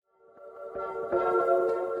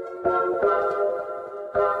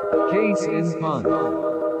Case in Point. All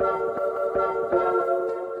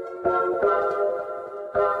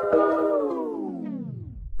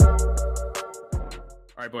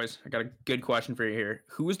right, boys, I got a good question for you here.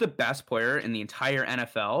 Who is the best player in the entire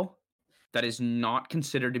NFL that is not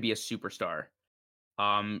considered to be a superstar?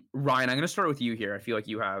 Ryan, I'm going to start with you here. I feel like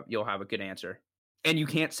you'll have a good answer, and you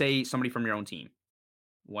can't say somebody from your own team.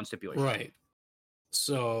 One stipulation. Right.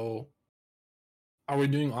 So, are we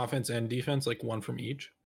doing offense and defense, like one from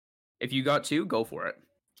each? If you got two, go for it.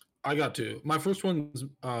 I got two. My first one's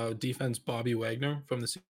defense, Bobby Wagner from the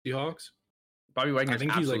Seahawks. Bobby Wagner. I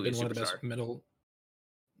think he's like been one of the best middle.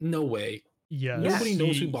 No way. Yeah. Nobody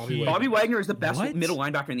knows who Bobby Wagner. Bobby Wagner is the best middle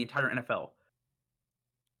linebacker in the entire NFL.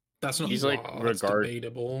 That's not. He's like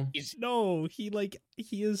debatable.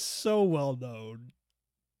 He is so well known.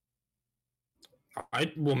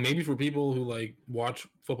 Well, maybe for people who like watch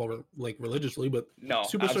football like religiously, but no,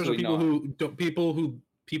 superstars are people who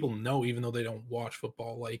people know even though they don't watch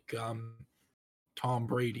football, like Tom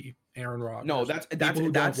Brady, Aaron Rodgers. No, that's people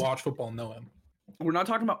who don't watch football know him. We're not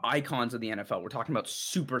talking about icons of the NFL. We're talking about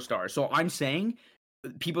superstars. So I'm saying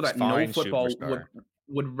people that know football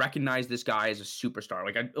would recognize this guy as a superstar.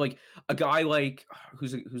 Like a guy like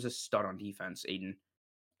who's a stud on defense, Aiden.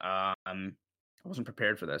 I wasn't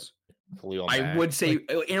prepared for this. I would say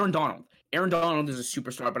Aaron Donald. Aaron Donald is a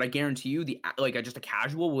superstar, but I guarantee you, just a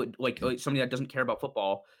casual would like somebody that doesn't care about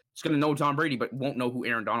football is going to know Tom Brady, but won't know who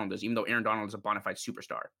Aaron Donald is, even though Aaron Donald is a bona fide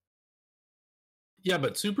superstar. Yeah,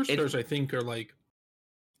 but superstars, I think, are like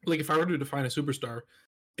if I were to define a superstar,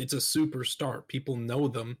 it's a superstar. People know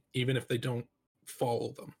them, even if they don't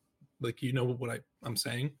follow them. Like, you know what I'm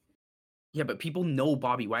saying? Yeah, but people know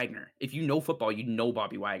Bobby Wagner. If you know football, you know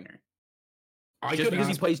Bobby Wagner. Just because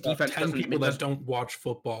he plays defense, 10 people that don't watch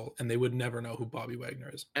football, and they would never know who Bobby Wagner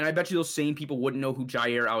is. And I bet you those same people wouldn't know who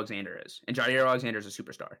Jair Alexander is. And Jair Alexander is a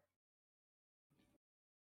superstar.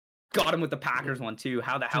 Got him with the Packers one too.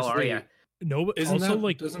 How the hell are you? Nobody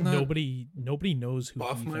knows who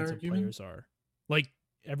defensive players are. Like,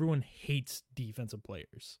 everyone hates defensive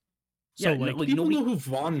players. So yeah, people know who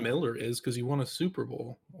Von Miller is because he won a Super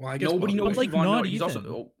Bowl. Well, I guess nobody knows. Like, Von not Miller. even. He's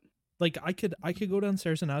also, like, I could go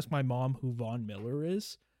downstairs and ask my mom who Von Miller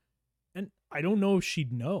is, and I don't know if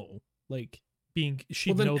she'd know. Like,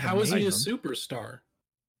 she'd know. How is he a superstar?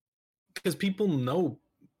 Because people know.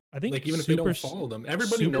 I think even if they don't follow them,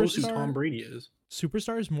 everybody knows who Tom Brady is.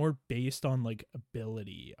 Superstar is more based on like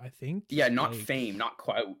ability, I think. Yeah, not fame, not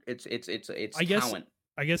clout. It's talent.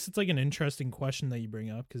 I guess it's like an interesting question that you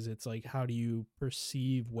bring up because it's like, how do you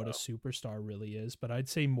perceive what a superstar really is? But I'd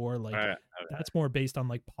say more like that's more based on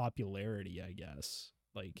like popularity, I guess.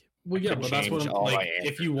 Like, well, yeah, but that's what I'm like.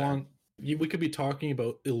 If you want, we could be talking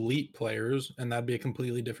about elite players, and that'd be a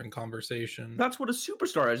completely different conversation. That's what a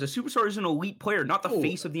superstar is. A superstar is an elite player, not the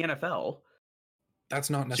face of the NFL. That's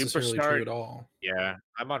not necessarily true at all. Yeah,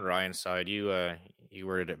 I'm on Ryan's side. You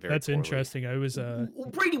worded it very. That's poorly. Interesting. I was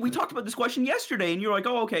Brady. We talked about this question yesterday, and you're like,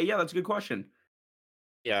 "Oh, okay, yeah, that's a good question."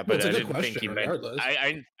 Yeah, but I didn't think you meant.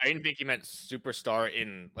 I didn't think you meant superstar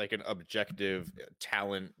in like an objective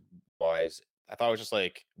talent wise. I thought it was just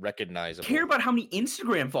like recognizable. I care about how many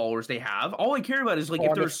Instagram followers they have. All I care about is like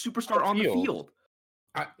if they're a superstar on the field.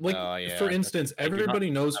 For instance, everybody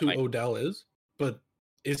knows who Odell is, but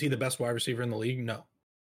is he the best wide receiver in the league? No.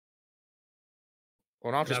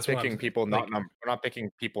 We're not just picking people not number. We're not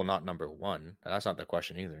picking people not number one. That's not the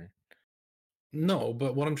question either. No,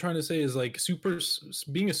 but what I'm trying to say is like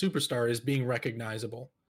being a superstar is being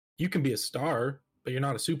recognizable. You can be a star, but you're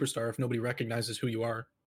not a superstar if nobody recognizes who you are.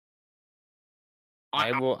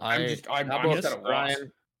 I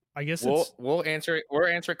guess we'll answer it. We'll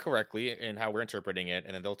answer it correctly in how we're interpreting it,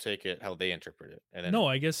 and then they'll take it how they interpret it. And then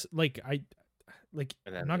I guess I'm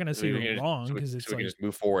not gonna say you're wrong because we can just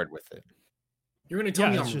move forward with it. You're gonna tell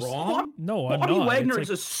me I'm wrong? No, I'm Bobby not. Wagner is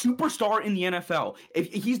a superstar in the NFL.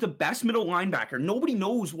 If he's the best middle linebacker, nobody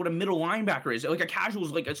knows what a middle linebacker is. Like a casual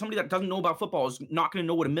is like somebody that doesn't know about football is not going to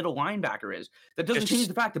know what a middle linebacker is. That doesn't change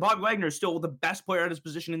the fact that Bobby Wagner is still the best player at his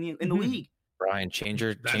position in the league. Brian, change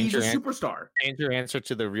your superstar. Change your answer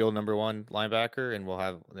to the real number one linebacker, and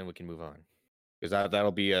then we can move on because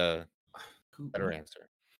that'll be a better answer.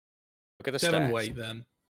 Look at the Devin stats. White, then.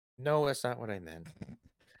 No, that's not what I meant.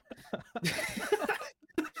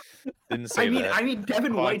 Didn't say that. I mean,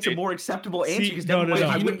 Devin White's a more acceptable answer because Devin White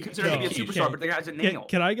I wouldn't consider to be a superstar, but the guy's a nail.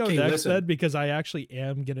 Can I go next then? Because I actually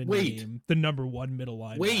am gonna name the number one middle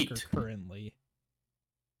linebacker currently.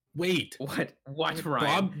 Wait. What,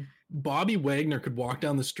 Ryan? Bobby Wagner could walk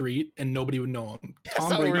down the street and nobody would know him.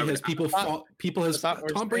 Tom Brady has people following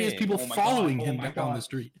him down the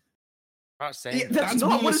street. I'm not saying that's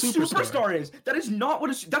not what a superstar is. That is not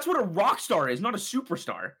what that's what a rock star is, not a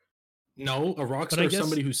superstar. No, a rock star is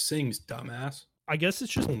somebody who sings, dumbass. I guess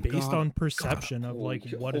it's just based on perception of like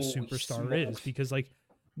what a superstar is, because like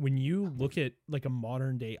when you look at like a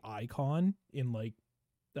modern day icon in like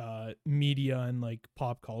media and like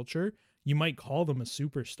pop culture, you might call them a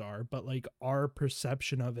superstar, but like our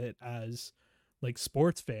perception of it as like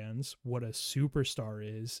sports fans, what a superstar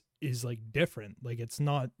is like different. Like it's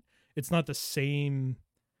not the same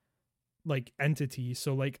like entity.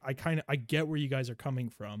 So like I get where you guys are coming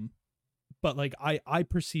from, but like I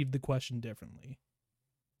perceive the question differently.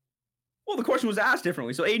 Well, the question was asked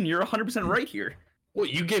differently. So Aiden, you're 100% right here. Well,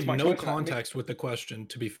 you gave no context with the question,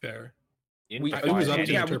 to be fair. We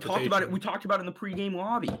talked about it. We talked about it in the pregame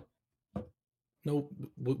lobby. No,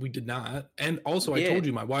 we did not. And also, I told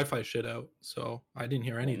you my Wi-Fi shit out, so I didn't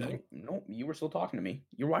hear anything. No, you were still talking to me.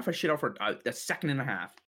 Your Wi-Fi shit out for a second and a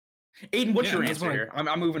half. Aiden, what's your answer here?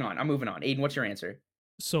 I'm moving on. Aiden, what's your answer?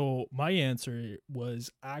 So my answer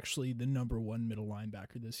was actually the number one middle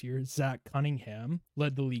linebacker this year. Zach Cunningham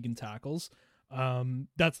led the league in tackles.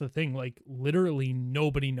 That's the thing. Like literally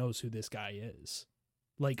nobody knows who this guy is.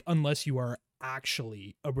 Like unless you are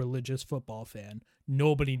actually a religious football fan,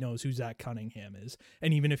 nobody knows who Zach Cunningham is.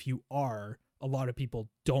 And even if you are, a lot of people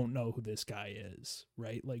don't know who this guy is,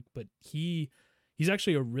 right? Like, but he's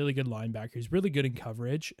actually a really good linebacker. He's really good in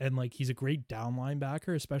coverage, and like he's a great down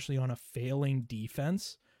linebacker, especially on a failing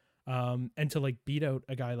defense. And to like beat out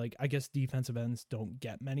a guy like, I guess defensive ends don't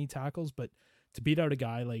get many tackles, but to beat out a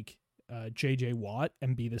guy like JJ Watt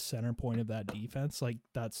and be the center point of that defense, like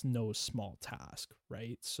that's no small task,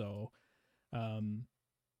 right? So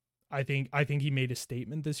I think he made a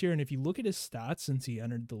statement this year, and if you look at his stats since he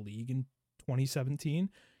entered the league in 2017,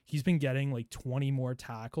 he's been getting like 20 more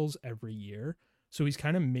tackles every year. So he's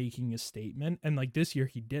kind of making a statement, and like this year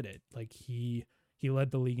he did it. Like he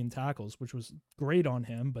led the league in tackles, which was great on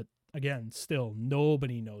him, but again, still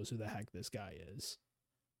nobody knows who the heck this guy is.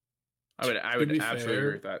 I would absolutely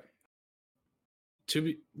agree with that.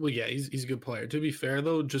 He's a good player. To be fair,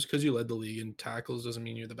 though, just because you led the league in tackles doesn't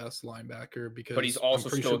mean you're the best linebacker. But he's also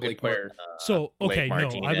still a good player.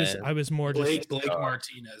 I was more just Blake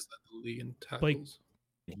Martinez led the league in tackles.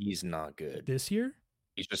 He's not good this year.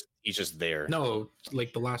 He's just there. No,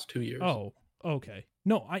 like the last 2 years. Oh, okay.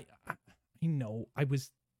 No, I know. I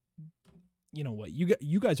was. You know what?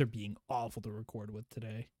 You guys are being awful to record with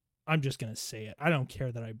today. I'm just gonna say it. I don't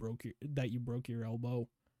care that you broke your elbow.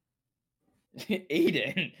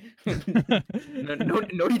 Aiden,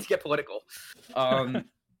 no need to get political.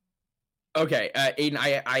 Okay, Aiden,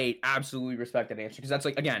 I absolutely respect that answer, because that's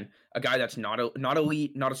like, again, a guy that's not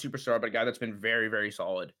elite, not a superstar, but a guy that's been very, very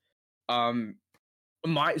solid. I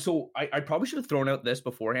probably should have thrown out this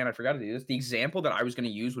beforehand. I forgot to do this. The example that I was going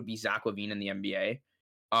to use would be Zach LaVine in the NBA.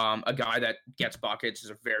 A guy that gets buckets, is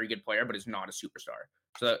a very good player, but is not a superstar.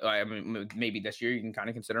 So I mean, maybe this year you can kind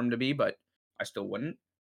of consider him to be, but I still wouldn't.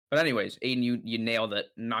 But anyways, Aiden, you nailed it,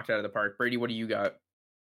 knocked it out of the park. Brady, what do you got?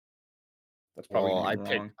 That's probably I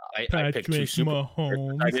picked two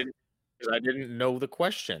superstars. I didn't know the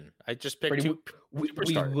question. I just picked two superstars.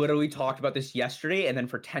 We literally talked about this yesterday, and then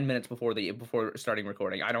for 10 minutes before starting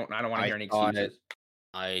recording. I don't want to hear any excuses.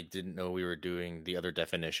 I didn't know we were doing the other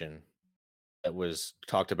definition that was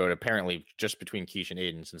talked about apparently just between Keish and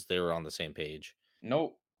Aiden, since they were on the same page.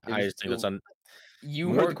 Nope. I just think that's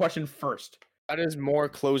you heard the question first. That is more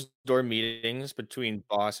closed door meetings between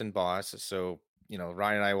boss and boss. So,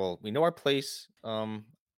 Ryan and I we know our place. I'll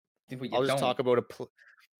just talk about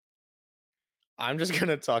I'm just going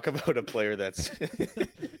to talk about a player that's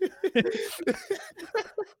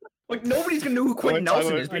like, nobody's going to know who Quentin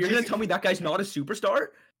Nelson is, but you're going to tell me that guy's not a superstar?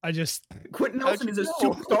 Quentin Nelson is a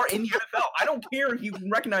superstar in the NFL. I don't care if you can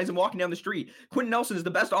recognize him walking down the street. Quentin Nelson is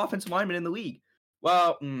the best offensive lineman in the league.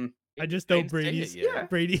 Well, I just know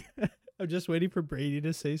Brady. I'm just waiting for Brady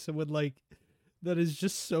to say someone like that is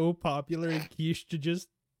just so popular and Keish to just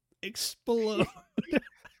explode.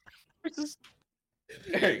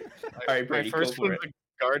 Hey, all right, Brady. My first one's the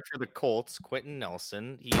guard for the Colts, Quentin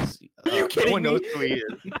Nelson. He's are you kidding me? No one knows who he is.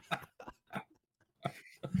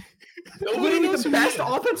 Literally the best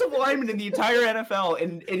offensive lineman in the entire NFL,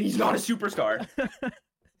 and he's not a superstar.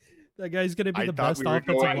 That guy's gonna be the best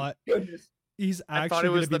offensive lineman. He's actually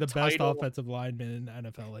going to be the best offensive lineman in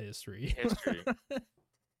NFL history.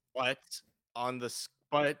 But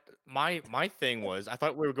my thing was, I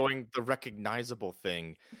thought we were going the recognizable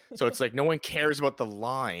thing. So it's like no one cares about the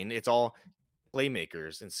line. It's all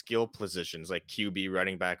playmakers and skill positions like QB,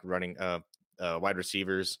 running back, wide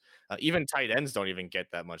receivers. Even tight ends don't even get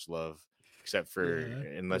that much love, except for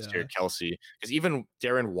unless you're Kelsey. Because even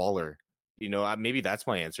Darren Waller maybe that's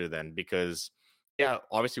my answer then, because yeah,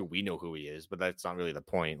 obviously we know who he is, but that's not really the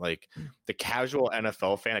point. Like the casual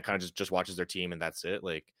NFL fan that kind of just watches their team and that's it.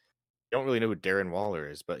 Like you don't really know who Darren Waller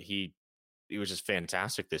is, but he was just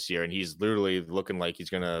fantastic this year, and he's literally looking like he's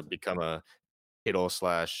gonna become a Kittle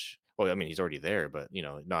slash. Well, I mean, he's already there, but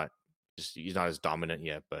he's not as dominant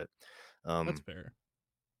yet. But that's fair.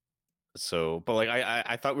 So, but like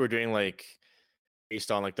I thought we were doing like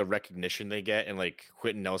based on like the recognition they get, and like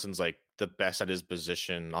Quentin Nelson's like the best at his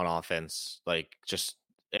position on offense, like just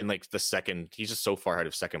and like the second, he's just so far ahead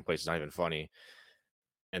of second place. It's not even funny.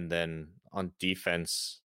 And then on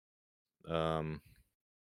defense, I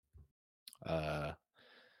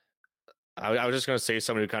was just gonna say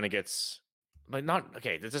somebody who kind of gets like not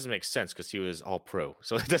okay. That doesn't make sense because he was all pro,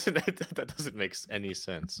 so that doesn't make any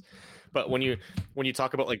sense. But when you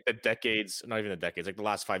talk about like the decades, not even the decades, like the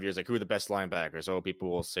last 5 years, like who are the best linebackers? Oh, people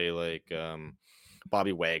will say like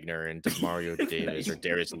Bobby Wagner and Mario Davis or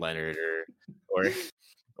Darius Leonard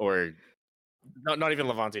or not even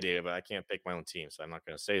Levante David, but I can't pick my own team, so I'm not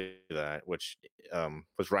going to say that. Which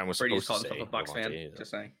was Ryan was Brady supposed to say. A Bucks fan.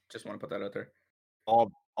 Just saying. Just want to put that out there.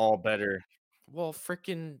 All better. Well,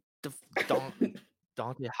 freaking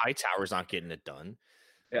Dante Hightower's not getting it done.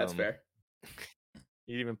 Yeah, that's fair.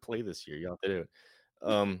 He didn't even play this year. You have to do it.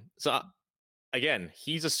 So again,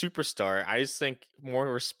 he's a superstar. I just think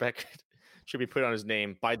more respect should be put on his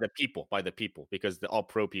name by the people, because the all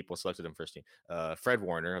pro people selected him first team. Fred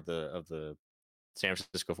Warner of the San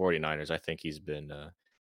Francisco 49ers. I think he's been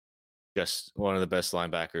just one of the best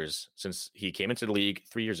linebackers since he came into the league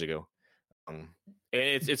 3 years ago.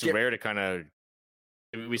 It's rare to kind of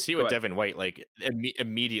we see it with Devin White like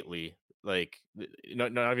immediately, like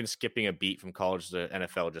not even skipping a beat from college to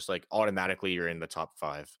NFL, just like automatically you're in the top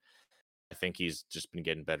 5. I think he's just been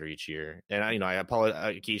getting better each year. And I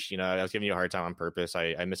apologize, Keish, I was giving you a hard time on purpose.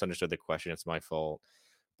 I misunderstood the question. It's my fault.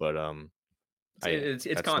 But it's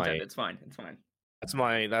content. It's fine. That's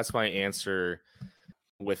my answer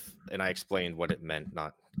and I explained what it meant,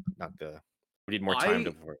 not the we need more time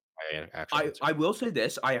to I will say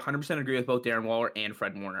this. I 100% agree with both Darren Waller and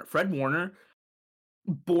Fred Warner. Fred Warner,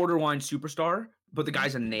 borderline superstar, but the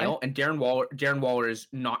guy's a nail. And Darren Waller is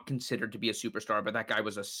not considered to be a superstar, but that guy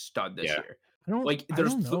was a stud this year. I don't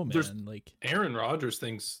know, man. Like Aaron Rodgers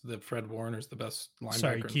thinks that Fred Warner's the best linebacker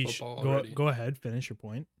sorry, in Keish, football already. Go ahead, finish your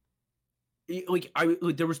point.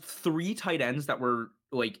 There was 3 tight ends that were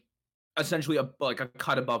like essentially a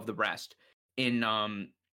cut above the rest in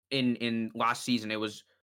last season. It was,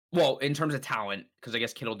 well, in terms of talent, because I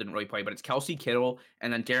guess Kittle didn't really play, but it's Kelsey, Kittle,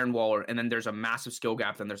 and then Darren Waller, and then there's a massive skill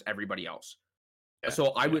gap. Then there's everybody else. Yeah,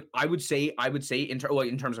 so I would say in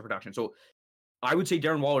terms of production. So I would say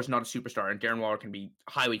Darren Waller is not a superstar, and Darren Waller can be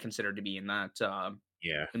highly considered to be in that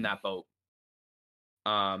in that boat.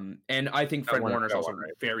 And I think Fred Warner is also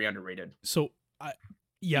very underrated. So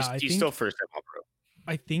he's still first time all pro.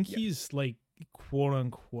 I think he's like quote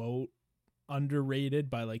unquote underrated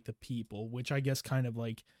by like the people, which I guess kind of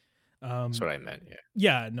like that's what I meant.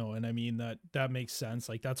 No, and I mean that makes sense.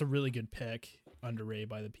 Like that's a really good pick, underrated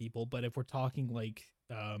by the people. But if we're talking like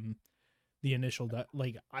the initial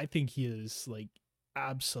like I think he is like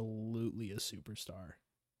absolutely a superstar.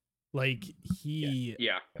 Like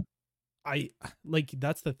I like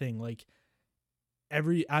that's the thing. Like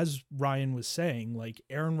as Ryan was saying, like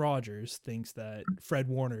Aaron Rodgers thinks that Fred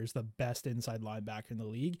Warner is the best inside linebacker in the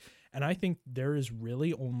league. And I think there is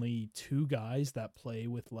really only 2 guys that play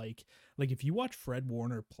with like if you watch Fred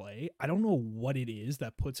Warner play, I don't know what it is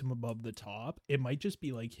that puts him above the top. It might just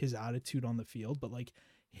be like his attitude on the field, but like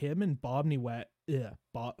him and Bobby Wagner,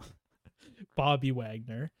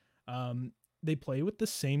 they play with the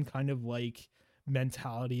same kind of like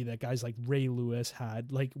mentality that guys like Ray Lewis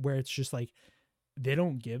had, like where it's just like they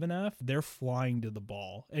don't give an F, they're flying to the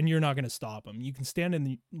ball and you're not going to stop them. You can stand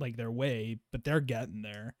in their way, but they're getting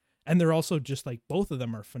there. And they're also just like, both of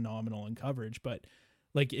them are phenomenal in coverage, but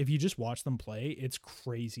like if you just watch them play, it's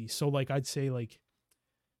crazy. So like I'd say like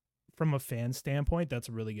from a fan standpoint, that's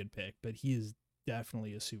a really good pick, but he is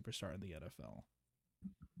definitely a superstar in the NFL.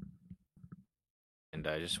 And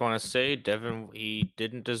I just want to say, Devin, he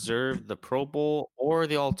didn't deserve the Pro Bowl or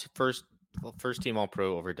the first team All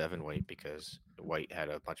Pro over Devin White, because White had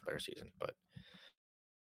a much better season. But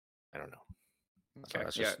I don't know. Okay,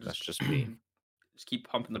 that's just me. Just keep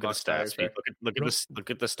pumping the stats. Look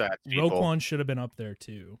at the stats. Roquan should have been up there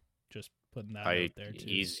too. Just putting that out there too.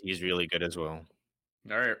 He's really good as well.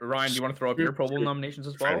 All right, Ryan, do you want to throw up your Pro Bowl nominations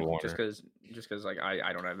as well? Just because like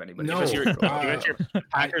I don't have anybody. No, your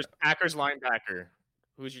Packers linebacker.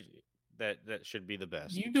 Who's that should be the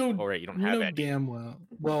best? You know, oh, right, you don't have any. Damn well.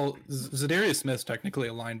 Well, Zadarius Smith's technically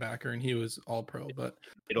a linebacker, and he was all pro, but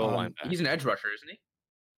he's an edge rusher, isn't he?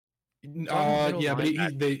 Yeah, but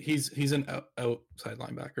he's an outside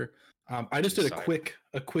linebacker. I just did a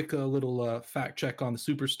quick little fact check on the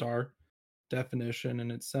superstar definition,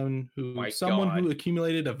 and it's someone who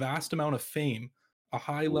accumulated a vast amount of fame, a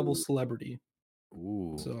high level celebrity.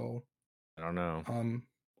 Ooh. So I don't know.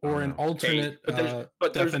 Or an alternate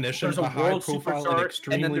definition there's of a a high world profile superstar, and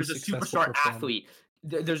extremely and then there's a successful superstar performer. athlete.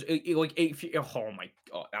 There's oh my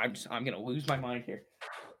god, I'm gonna lose my mind here.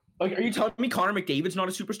 Like, are you telling me Connor McDavid's not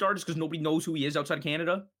a superstar just because nobody knows who he is outside of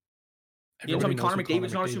Canada? You tell me Connor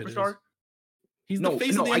McDavid's not a superstar? He's the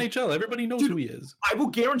face of the NHL. Everybody knows who he is. I will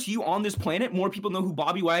guarantee you on this planet, more people know who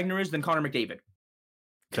Bobby Wagner is than Connor McDavid.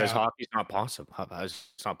 Because hockey's not possible.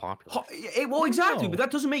 It's not popular. Well, exactly, but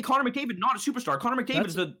that doesn't make Connor McDavid not a superstar. Connor McDavid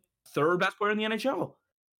is the third best player in the NHL.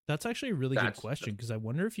 That's actually a really good question, because I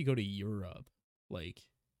wonder if you go to Europe, like,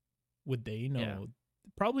 would they know? Yeah.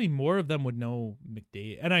 Probably more of them would know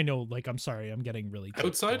McDavid. And I know, like, I'm sorry, I'm getting really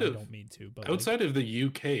outside of. I don't mean to, but outside of the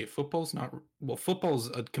UK, football's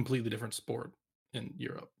a completely different sport in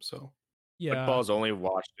Europe. So yeah, football's only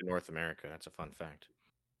watched in North America. That's a fun fact.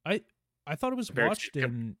 I thought it was watched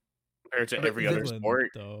compared to every other sport.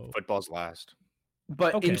 Though. Football's last.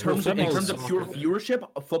 But in terms of pure viewership,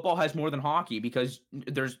 football has more than hockey because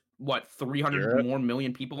there's 300 more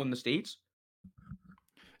million people in the States.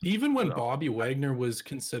 Even when Bobby Wagner was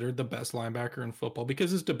considered the best linebacker in football,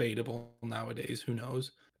 because it's debatable nowadays, who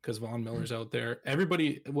knows? Because Von Miller's out there.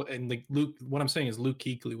 Everybody, and like Luke, what I'm saying is Luke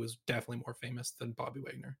Kuechly was definitely more famous than Bobby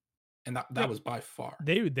Wagner, and that was by far.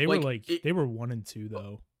 They were they were 1 and 2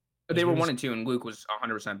 though. They were 1 and 2, and Luke was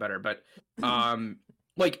 100% better. But Nathan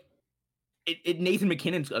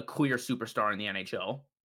McKinnon's a clear superstar in the NHL,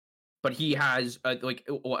 but he has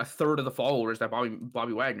a third of the followers that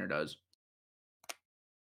Bobby Wagner does.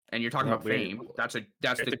 And you're talking about fame. That's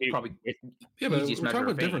probably yeah, but we're talking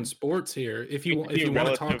about different sports here. If you want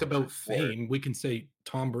to talk about fame, we can say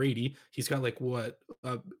Tom Brady. He's got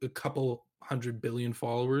a couple 100 billion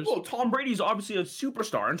followers. Well, Tom Brady's obviously a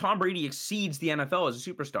superstar, and Tom Brady exceeds the NFL as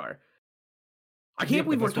a superstar. I can't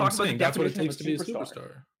believe we're talking about the that's what it definition takes to be a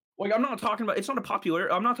superstar. Like, I'm not talking about. It's not a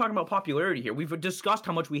popular. I'm not talking about popularity here. We've discussed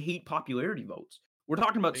how much we hate popularity votes. We're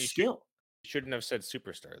talking about skill. You shouldn't have said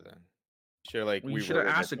superstar then. We should have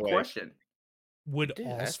asked a question. Would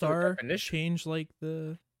All-Star change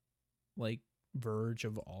the verge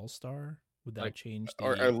of All-Star? Would that change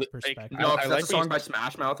the perspective? No, that's a song by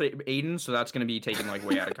Smash Mouth, Aiden, so that's going to be taken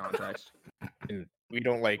way out of context. And we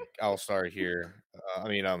don't like All-Star here.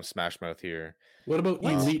 Smash Mouth here. What about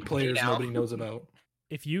elite players nobody knows about?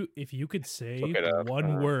 If you could say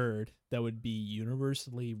one word that would be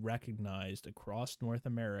universally recognized across North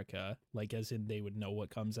America, like as in they would know what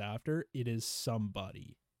comes after, it is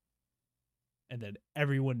somebody. And then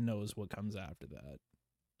everyone knows what comes after that.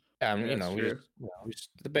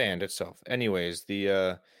 The band itself. Anyways,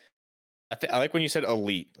 I like when you said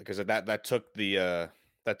elite, because that took the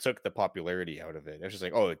popularity out of it. It's just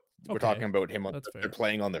like, we're talking about him. They're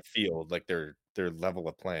playing on the field, like their level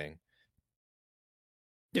of playing.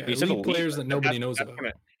 Yeah, elite players that nobody knows about.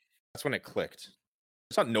 That's when it clicked.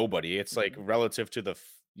 It's not nobody. It's like relative to the.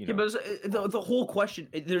 Yeah, but the whole question.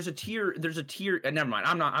 There's a tier. Never mind.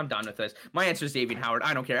 I'm done with this. My answer is David Howard.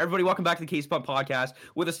 I don't care. Everybody, welcome back to the Case Pump Podcast.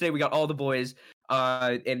 With us today, we got all the boys.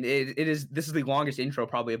 And this is the longest intro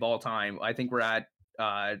probably of all time. I think we're at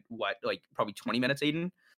probably 20 minutes, Aiden.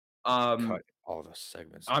 Cut all the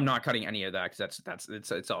segments. I'm not cutting any of that because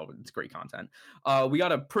it's great content. We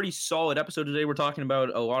got a pretty solid episode today. We're talking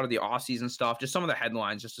about a lot of the off-season stuff, just some of the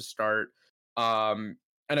headlines just to start.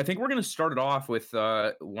 And I think we're going to start it off with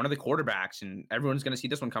one of the quarterbacks, and everyone's going to see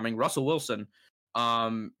this one coming. Russell Wilson.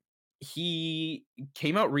 He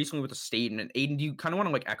came out recently with a statement. Aiden, do you kind of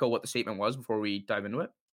want to echo what the statement was before we dive into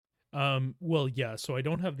it? Well, yeah. So I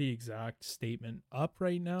don't have the exact statement up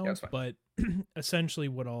right now, but essentially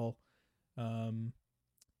what I'll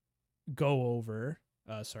go over.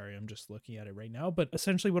 Sorry, I'm just looking at it right now. But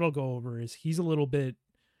essentially what I'll go over is he's a little bit.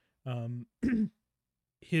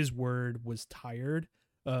 His word was tired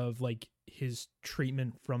of his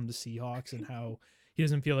treatment from the Seahawks and how he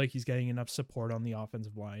doesn't feel like he's getting enough support on the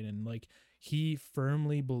offensive line. And he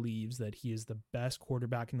firmly believes that he is the best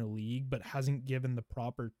quarterback in the league, but hasn't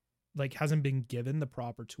been given the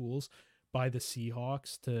proper tools by the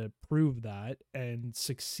Seahawks to prove that and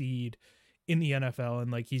succeed in the NFL.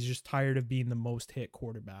 And he's just tired of being the most hit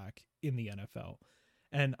quarterback in the NFL.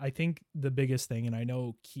 And I think the biggest thing, and I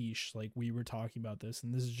know Quiche, we were talking about this,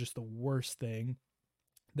 and this is just the worst thing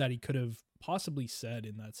that he could have possibly said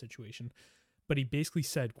in that situation. But he basically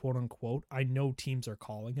said, quote unquote, I know teams are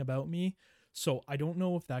calling about me. So I don't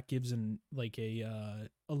know if that gives a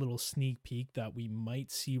little sneak peek that we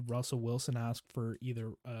might see Russell Wilson ask for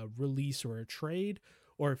either a release or a trade,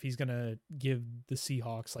 or if he's going to give the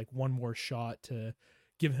Seahawks like one more shot to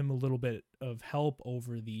give him a little bit of help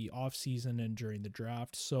over the offseason and during the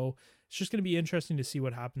draft. So it's just going to be interesting to see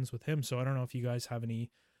what happens with him. So I don't know if you guys have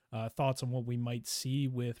any thoughts on what we might see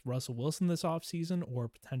with Russell Wilson this offseason or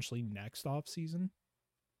potentially next offseason.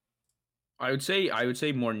 I would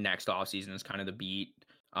say more next offseason is kind of the beat.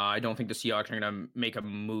 I don't think the Seahawks are going to make a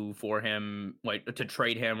move for him, like to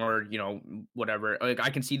trade him or, whatever. Like I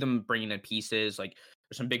can see them bringing in pieces. Like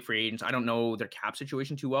there's some big free agents. I don't know their cap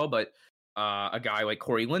situation too well, but a guy like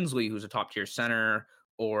Corey Linsley, who's a top tier center,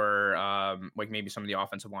 or like maybe some of the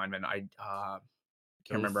offensive linemen. I can't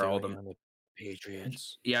remember all of them.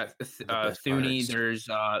 Patriots. Yeah, Thuney. There's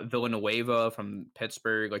Villanueva from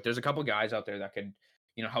Pittsburgh. Like there's a couple guys out there that could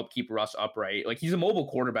help keep Russ upright. Like he's a mobile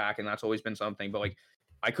quarterback, and that's always been something. But like,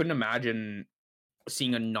 I couldn't imagine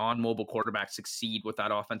seeing a non-mobile quarterback succeed with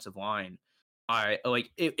that offensive line. I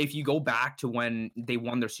like if you go back to when they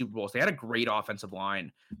won their Super Bowls, they had a great offensive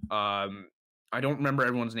line. I don't remember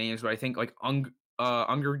everyone's names, but I think like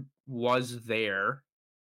Unger was there,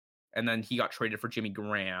 and then he got traded for Jimmy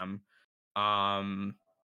Graham. I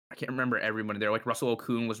can't remember everyone there. Like Russell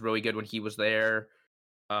Okung was really good when he was there.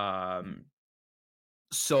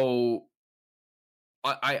 So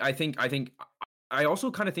I think I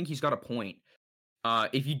also kind of think he's got a point.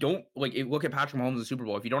 If you don't look at Patrick Mahomes in the Super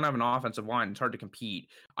Bowl, if you don't have an offensive line, it's hard to compete.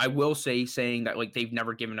 I will saying that like they've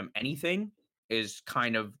never given him anything is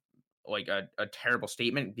kind of like a terrible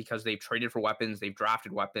statement because they've traded for weapons, they've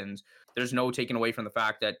drafted weapons. There's no taking away from the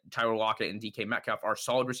fact that Tyler Lockett and DK Metcalf are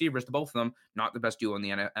solid receivers to both of them. Not the best duo in the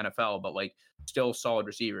NFL, but like still solid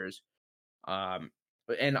receivers.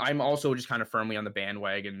 And I'm also just kind of firmly on the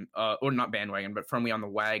bandwagon, or not bandwagon, but firmly on the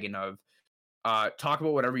wagon of talk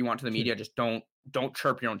about whatever you want to the media. Just don't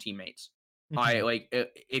chirp your own teammates. Mm-hmm.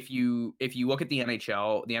 If you look at the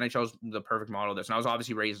NHL is the perfect model of this. And I was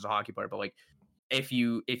obviously raised as a hockey player, but like if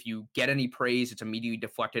you get any praise, it's immediately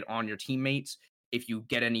deflected on your teammates. If you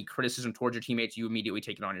get any criticism towards your teammates, you immediately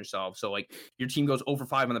take it on yourself. So like your team goes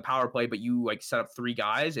 0-for-5 on the power play, but you like set up 3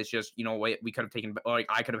 guys. It's just, we could have taken, like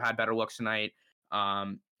I could have had better looks tonight.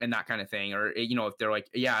 And that kind of thing. Or, if they're like,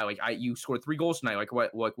 yeah, like you scored 3 goals tonight. Like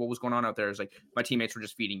what was going on out there is like, my teammates were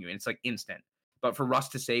just feeding you. And it's like instant. But for Russ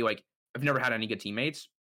to say like, I've never had any good teammates,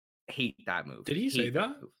 hate that move. Did he say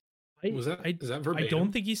that? Is that verbatim? I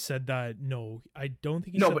don't think he said that. No, I don't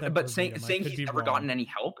think he said that. No, but saying he's never gotten any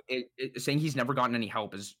help, saying he's never gotten any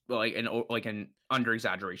help is like an under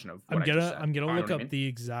exaggeration of what I'm gonna look up the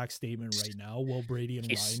exact statement right now while Brady and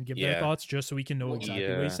Ryan give their thoughts, just so we can know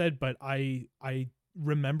exactly what he said. But I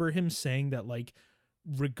remember him saying that like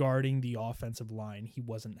regarding the offensive line, he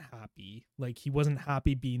wasn't happy. Like he wasn't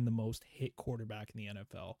happy being the most hit quarterback in the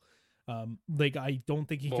NFL. Like I don't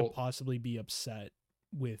think he could possibly be upset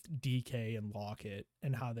with DK and Lockett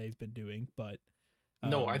and how they've been doing, but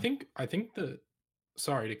no, I think the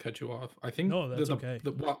sorry to cut you off. I think no, that's okay.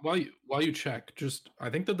 While you check, just I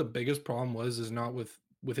think that the biggest problem is not with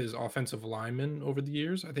his offensive linemen over the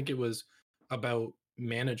years. I think it was about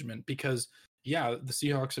management because the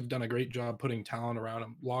Seahawks have done a great job putting talent around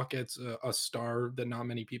him. Lockett's a star that not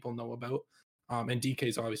many people know about, and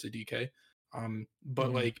DK's obviously DK.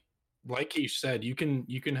 But like he said, you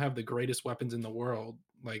can have the greatest weapons in the world,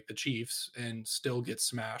 like the Chiefs, and still get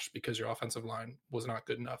smashed because your offensive line was not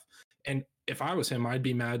good enough. And if I was him, I'd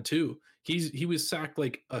be mad too. He was sacked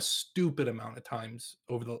like a stupid amount of times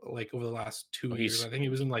over the last 2 years. I think he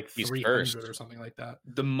was in like 300 or something like that.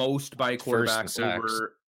 The most by quarterbacks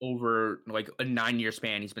over like a 9-year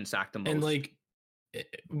span, he's been sacked the most. And like,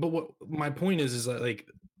 but what my point is that like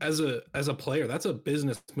as a player, that's a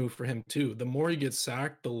business move for him too. The more he gets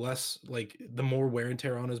sacked, the less the more wear and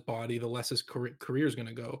tear on his body, the less his career is going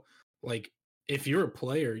to go. Like if you're a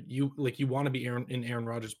player, you want to be in Aaron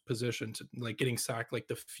Rodgers' position to like getting sacked like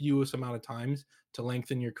the fewest amount of times to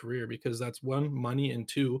lengthen your career, because that's 1, money, and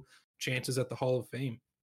 2, chances at the Hall of Fame.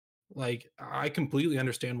 Like I completely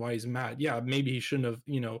understand why he's mad. Yeah, maybe he shouldn't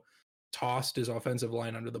have, tossed his offensive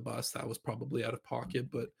line under the bus. That was probably out of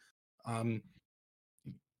pocket, but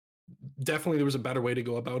definitely there was a better way to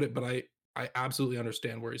go about it. But I absolutely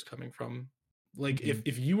understand where he's coming from. Like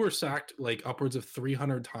if you were sacked like upwards of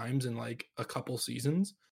 300 times in like a couple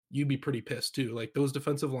seasons, you'd be pretty pissed too. Like those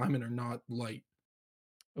defensive linemen are not light.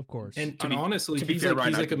 Of course. And honestly, he's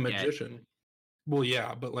like a magician. Well,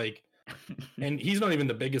 yeah, but like, and he's not even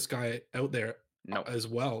the biggest guy out there. No. as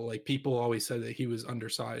well. Like people always said that he was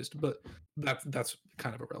undersized, but that's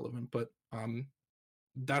kind of irrelevant. But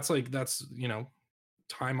that's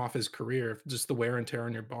time off his career, just the wear and tear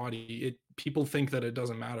on your body. People think that it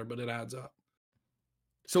doesn't matter, but it adds up.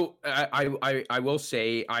 So I will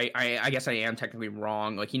say I guess I am technically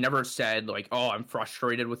wrong. Like he never said like, oh, I'm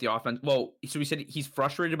frustrated with the offense. Well, so he said he's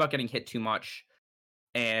frustrated about getting hit too much.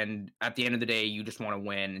 And at the end of the day, you just want to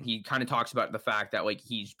win. He kind of talks about the fact that like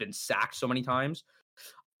he's been sacked so many times.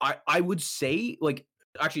 I would say like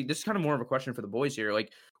actually this is kind of more of a question for the boys here.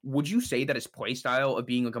 Like, would you say that his play style of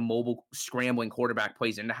being like a mobile scrambling quarterback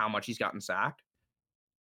plays into how much he's gotten sacked?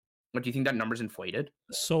 Like, do you think that number's inflated?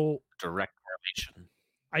 So Direct correlation.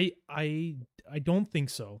 I don't think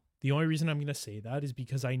so. The only reason I'm going to say that is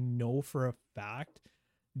because I know for a fact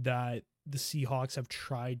that the Seahawks have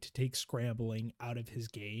tried to take scrambling out of his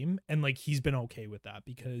game, and like he's been okay with that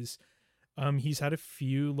because he's had a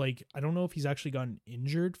few, like, I don't know if he's actually gotten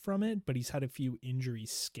injured from it, but he's had a few injury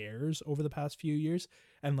scares over the past few years,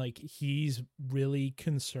 and like he's really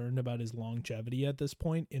concerned about his longevity at this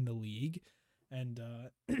point in the league. And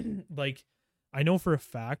like I know for a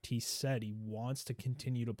fact he said he wants to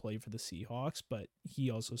continue to play for the Seahawks, but he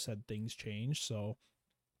also said things change. So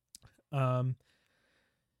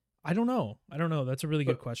I don't know. That's a really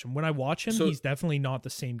good question. When I watch him, he's definitely not the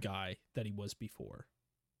same guy that he was before.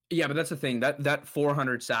 Yeah, but that's the thing. That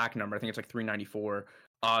 400 sack number, I think it's like 394.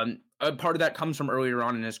 A part of that comes from earlier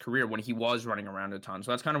on in his career when he was running around a ton.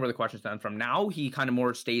 So that's kind of where the question stems from. Now he kind of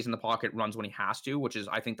more stays in the pocket, runs when he has to, which is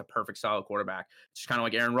I think the perfect style of quarterback. It's kind of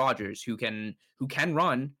like Aaron Rodgers, who can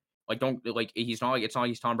run. Like don't like he's not like it's not like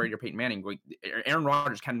he's Tom Brady or Peyton Manning. Like Aaron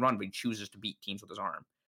Rodgers can run, but he chooses to beat teams with his arm.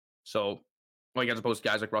 So like as opposed to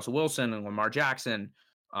guys like Russell Wilson and Lamar Jackson,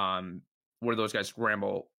 where those guys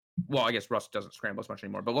scramble. Well, I guess Russ doesn't scramble as much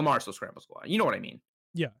anymore, but Lamar still scrambles a lot. You know what I mean?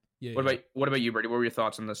 Yeah. What about you, Brady? What were your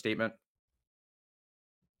thoughts on the statement?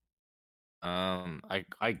 I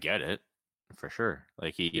get it for sure.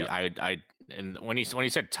 Like and when he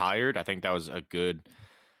said tired, I think that was a good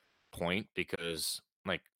point because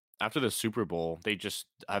like after the Super Bowl, they just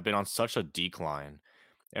have been on such a decline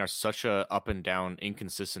and are such a up and down,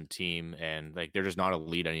 inconsistent team, and like they're just not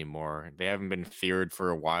elite anymore. They haven't been feared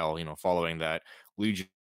for a while, following that Legion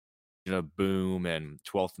of Boom and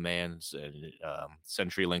 12th Man's and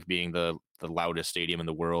CenturyLink being the loudest stadium in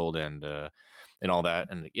the world and all that.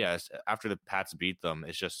 And yes, after the Pats beat them,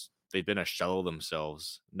 it's just they've been a shell of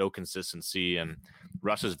themselves, no consistency, and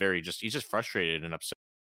Russ is he's just frustrated and upset.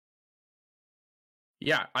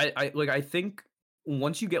 Yeah, I think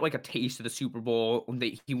once you get like a taste of the Super Bowl,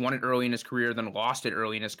 he won it early in his career, then lost it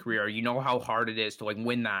early in his career. You know how hard it is to like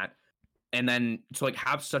win that. And then to like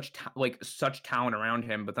have such talent around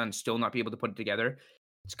him, but then still not be able to put it together,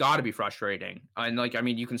 it's got to be frustrating. And like, I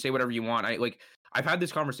mean, you can say whatever you want. I've had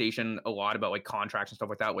this conversation a lot about like contracts and stuff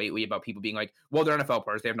like that lately about people being like, well, they're NFL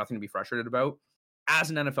players, they have nothing to be frustrated about.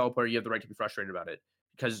 As an NFL player, you have the right to be frustrated about it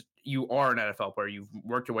because you are an NFL player. You've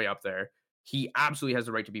worked your way up there. He absolutely has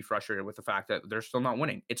the right to be frustrated with the fact that they're still not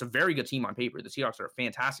winning. It's a very good team on paper. The Seahawks are a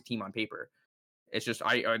fantastic team on paper. It's just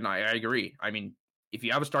I agree. I mean, if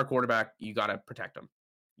you have a star quarterback, you got to protect them.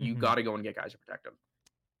 You got to go and get guys to protect them.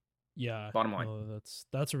 Yeah. Bottom line.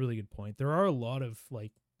 That's a really good point. There are a lot of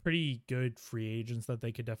like pretty good free agents that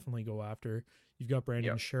they could definitely go after. You've got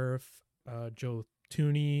Brandon Sheriff, Joe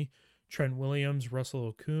Thuney, Trent Williams,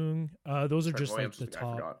 Russell Okung. Those are just Williams like the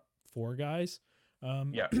top 4 guys.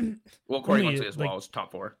 Yeah. Well, Corey Linsley as well is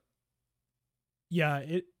top 4. Yeah,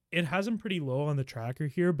 it has him pretty low on the tracker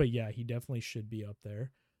here, but yeah, he definitely should be up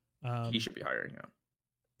there. He should be higher, yeah.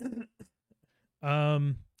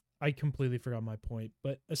 I completely forgot my point,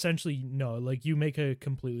 but essentially, no, like you make a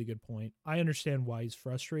completely good point. I understand why he's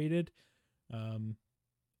frustrated. And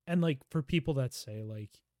like for people that say like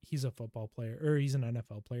he's a football player or he's an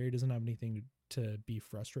NFL player, he doesn't have anything to be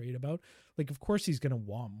frustrated about. Like, of course he's going to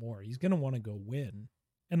want more. He's going to want to go win.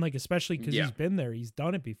 And like, especially because he's been there, he's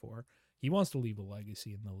done it before. He wants to leave a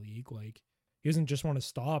legacy in the league. Like he doesn't just want to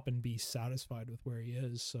stop and be satisfied with where he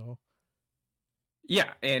is. So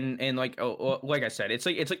yeah, and like I said, it's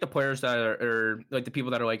like the players that are like the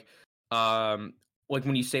people that are like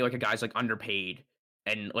when you say like a guy's like underpaid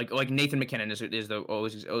and like Nathan McKinnon is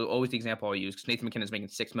always the example I use because Nathan McKinnon is making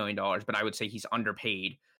 $6 million, but I would say he's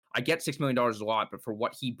underpaid. I get $6 million is a lot, but for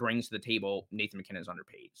what he brings to the table, Nathan McKinnon is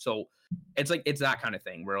underpaid. So it's that kind of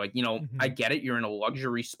thing where like I get it, you're in a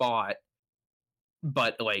luxury spot,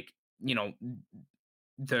 but like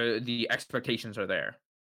the expectations are there.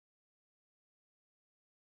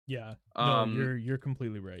 Yeah, no, you're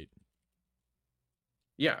completely right.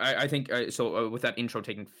 Yeah, I think so. With that intro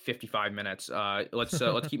taking 55 minutes, let's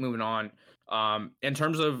keep moving on. In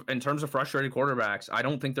terms of frustrated quarterbacks, I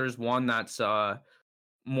don't think there's one that's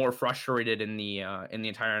more frustrated in the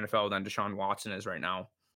entire NFL than Deshaun Watson is right now.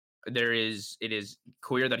 It is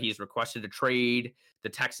clear that he's requested a trade. The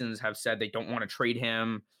Texans have said they don't want to trade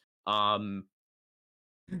him. Aiden,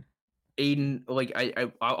 like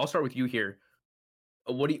I'll start with you here.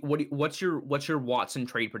 What's your Watson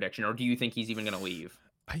trade prediction, or do you think he's even going to leave?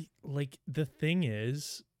 I like the thing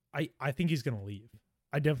is, I think he's gonna leave.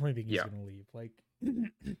 I definitely think he's gonna leave. Like,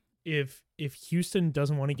 if Houston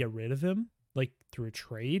doesn't want to get rid of him, like through a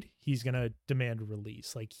trade, he's gonna demand a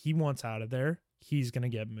release. Like he wants out of there. He's gonna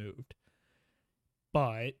get moved.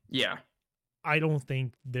 But yeah, I don't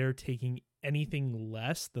think they're taking anything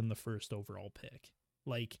less than the first overall pick.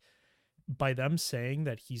 Like, by them saying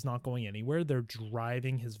that he's not going anywhere, they're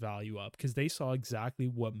driving his value up because they saw exactly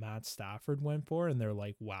what Matt Stafford went for. And they're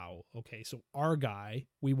like, wow, okay, so our guy,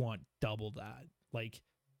 we want double that, like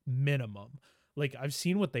minimum. Like I've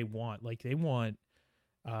seen what they want. Like they want,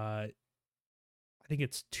 I think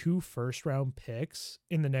it's 2 first-round picks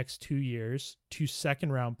in the next 2 years, 2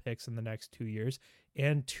 second-round picks in the next 2 years,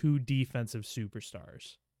 and 2 defensive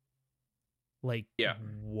superstars. Like, yeah,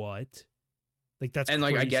 what? Like that's and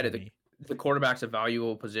like I get it. The quarterback's a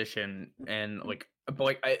valuable position, and like, but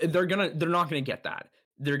like they're not gonna get that.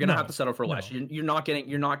 They're gonna have to settle for less. You're not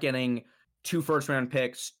getting 2 first-round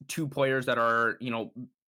picks, 2 players that are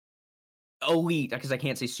elite, because I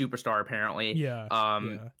can't say superstar apparently. Yeah.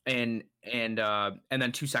 And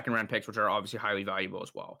then 2 second-round picks, which are obviously highly valuable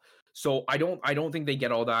as well. So I don't think they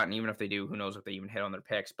get all that, and even if they do, who knows if they even hit on their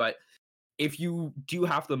picks. But if you do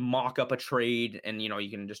have to mock up a trade, and you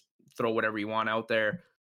can just throw whatever you want out there,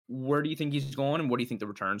 where do you think he's going, and what do you think the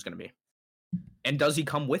return's going to be? And does he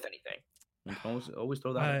come with anything? You can always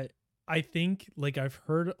throw that. I think, like, I've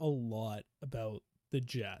heard a lot about the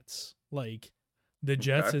Jets. Like, the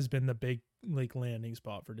Jets has been the big like landing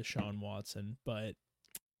spot for Deshaun Watson, but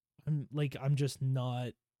I'm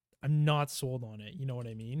not sold on it. You know what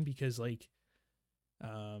I mean? Because like,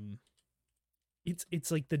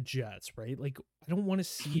 it's like the Jets, right? Like I don't want to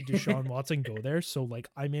see Deshaun Watson go there. So like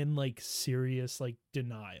I'm in like serious like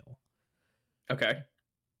denial. Okay.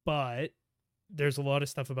 But there's a lot of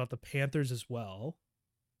stuff about the Panthers as well.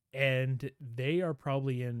 And they are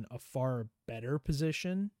probably in a far better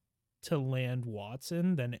position to land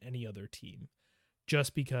Watson than any other team,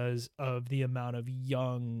 just because of the amount of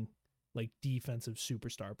young, like defensive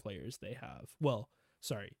superstar players they have. Well,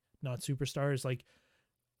 sorry, not superstars, like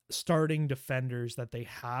starting defenders that they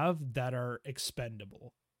have that are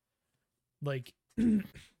expendable. Like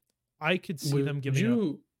I could see them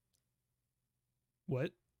giving up.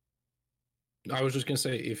 What? I was just gonna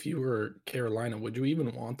say, if you were Carolina, would you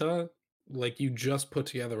even want that? Like you just put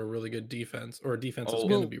together a really good defense, or a defense that's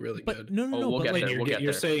going to be really good. No. We'll but like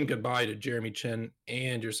you're saying goodbye to Jeremy Chin,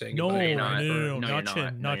 and you're saying goodbye no, not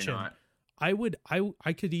Chin.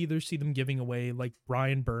 I could either see them giving away like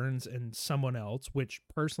Brian Burns and someone else, which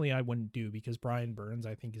personally I wouldn't do because Brian Burns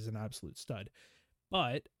I think is an absolute stud.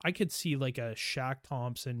 But I could see like a Shaq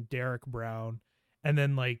Thompson, Derek Brown, and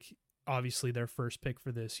then like obviously their first pick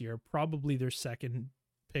for this year, probably their second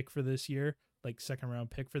pick for this year, like second round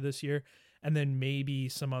pick for this year, and then maybe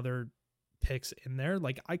some other picks in there.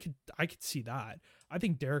 Like I could see that. I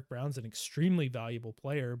think Derek Brown's an extremely valuable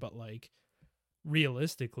player, but like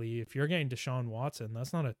realistically, if you're getting Deshaun Watson,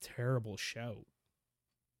 that's not a terrible shout.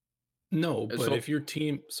 No, but if your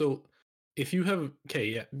team, so if you have,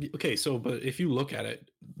 but if you look at it,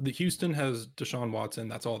 the Houston has Deshaun Watson,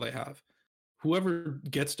 that's all they have. Whoever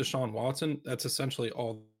gets Deshaun Watson, that's essentially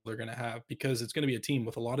all they're going to have, because it's going to be a team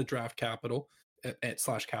with a lot of draft capital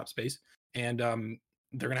 / cap space, and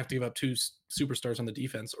they're going to have to give up 2 superstars on the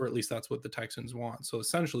defense, or at least that's what the Texans want. So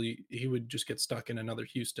essentially, he would just get stuck in another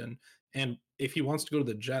Houston. And if he wants to go to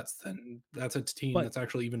the Jets, then that's a team that's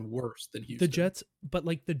actually even worse than Houston. The Jets, but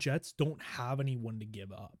like the Jets don't have anyone to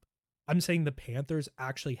give up. I'm saying the Panthers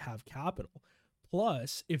actually have capital.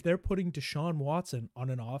 Plus, if they're putting Deshaun Watson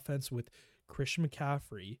on an offense with Christian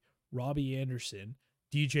McCaffrey, Robbie Anderson,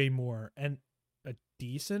 DJ Moore, and a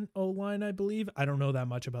decent O-line, I believe. I don't know that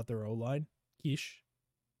much about their O-line. Quiche?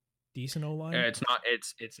 Decent O-line? It's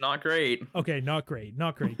not great. Okay, not great.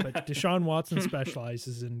 But Deshaun Watson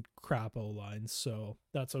specializes in crap O-lines, so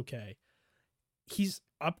that's okay. He's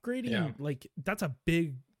upgrading, like, that's a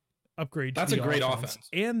big upgrade. That's a great offense.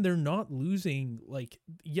 And they're not losing, like,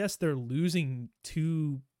 yes, they're losing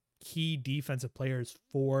 2 key defensive players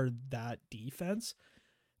for that defense,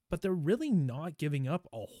 but they're really not giving up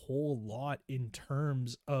a whole lot in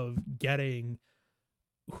terms of getting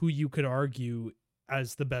who you could argue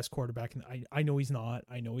as the best quarterback. And I know he's not.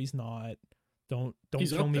 I know he's not. Don't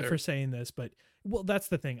kill me for saying this, but well, that's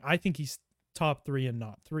the thing. I think he's top 3 and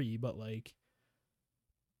not 3, but like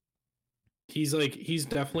he's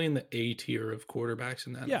definitely in the A tier of quarterbacks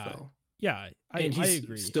in the NFL. Yeah, I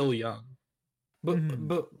agree. Still young.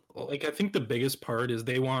 But like I think the biggest part is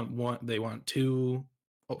they want 2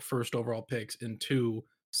 first overall picks and 2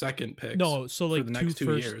 second picks. No, so like for the next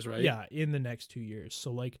 2 years, right? Yeah, in the next 2 years.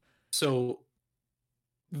 So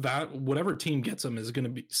that whatever team gets them is going to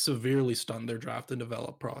be severely stunned their draft and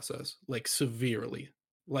develop process, like severely.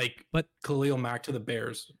 Like, but Khalil Mack to the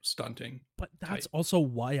Bears stunting. But that's also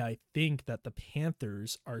why I think that the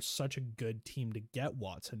Panthers are such a good team to get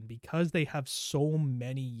Watson, because they have so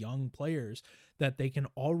many young players that they can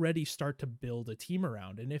already start to build a team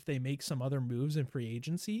around. And if they make some other moves in free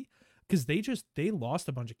agency, because they lost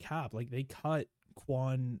a bunch of cap, like they cut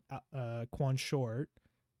Quan Short.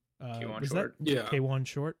 Kawann Short. Yeah. Kawann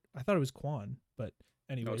Short. I thought it was Quan, but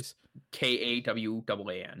anyways.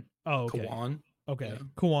 Kawan. Oh, okay. Kawann. Okay. Yeah.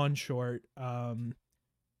 Kawann Short,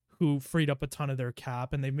 who freed up a ton of their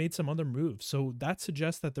cap, and they've made some other moves. So that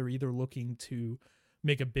suggests that they're either looking to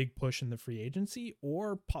make a big push in the free agency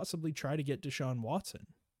or possibly try to get Deshaun Watson.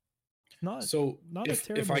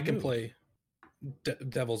 If I can play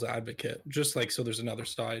devil's advocate, just like, so there's another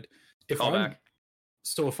side. If I'm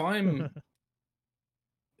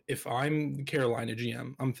the Carolina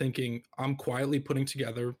GM, I'm thinking I'm quietly putting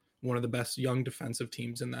together one of the best young defensive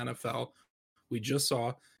teams in the NFL. We just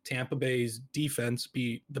saw Tampa Bay's defense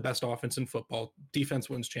be the best offense in football. Defense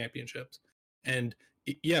wins championships. And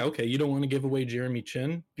yeah, okay, you don't want to give away Jeremy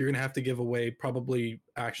Chin. You're going to have to give away probably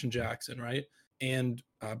Action Jackson, right? And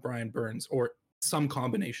Brian Burns, or some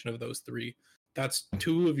combination of those 3. That's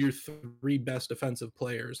 2 of your 3 best defensive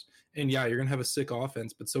players. And yeah, you're going to have a sick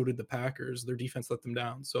offense, but so did the Packers. Their defense let them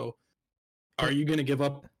down. So are you going to give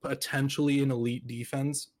up potentially an elite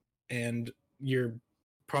defense and you're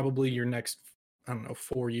probably your next, I don't know,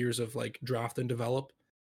 4 years of like draft and develop?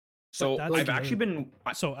 So I've actually been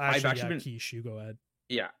Keish, you go ahead.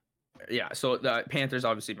 Yeah. So the Panthers,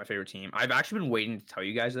 obviously my favorite team. I've actually been waiting to tell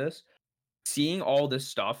you guys this. Seeing all this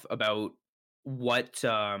stuff about what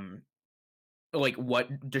the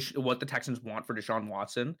Texans want for Deshaun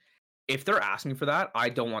Watson, if they're asking for that, I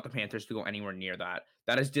don't want the Panthers to go anywhere near that.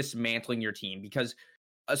 That is dismantling your team, because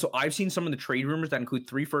so I've seen some of the trade rumors that include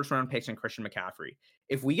 3 first-round picks and Christian McCaffrey.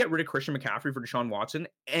 If we get rid of Christian McCaffrey for Deshaun Watson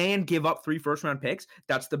and give up 3 first-round picks,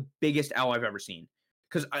 that's the biggest L I've ever seen.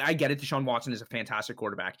 Because I get it, Deshaun Watson is a fantastic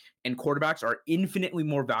quarterback, and quarterbacks are infinitely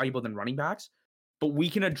more valuable than running backs. But we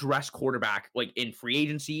can address quarterback like in free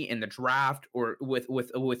agency, in the draft, or with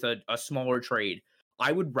a smaller trade.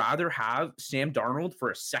 I would rather have Sam Darnold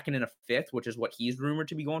for a 2nd and a 5th, which is what he's rumored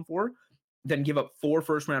to be going for, than give up 4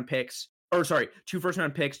 first-round picks. 2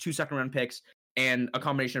 first-round picks, 2 second-round picks, and a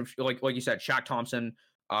combination of, like you said, Shaq Thompson.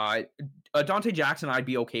 Dante Jackson I'd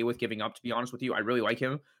be okay with giving up, to be honest with you. I really like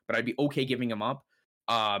him, but I'd be okay giving him up.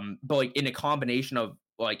 But like in a combination of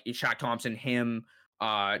like Shaq Thompson, him,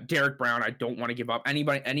 Derek Brown, I don't want to give up.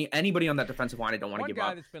 Anybody on that defensive line, I don't want to give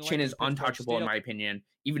up. Chin is untouchable in my opinion,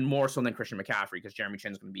 even more so than Christian McCaffrey, because Jeremy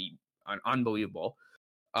Chin's going to be unbelievable.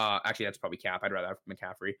 Actually, that's probably cap. I'd rather have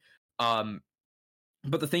McCaffrey.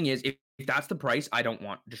 But the thing is, if that's the price, I don't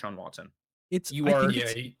want Deshaun Watson. You are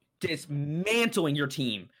dismantling your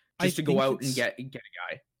team just to go out and get a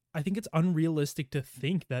guy. I think it's unrealistic to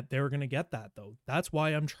think that they're going to get that, though. That's why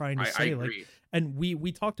I'm trying to say, like, and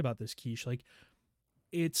we talked about this, Keish, like,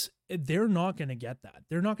 they're not going to get that.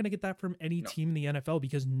 They're not going to get that from any team in the NFL,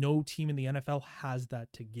 because no team in the NFL has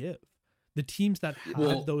that to give. The teams that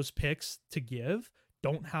have those picks to give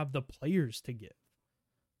don't have the players to give.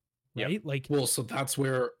 Right? Like, so that's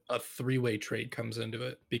where a 3-way trade comes into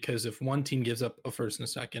it, because if one team gives up a 1st and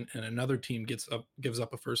a 2nd and another team gives up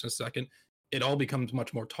a 1st and a 2nd, it all becomes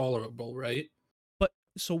much more tolerable, right? But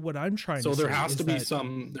so what I'm trying to say there has to be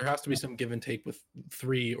some give and take with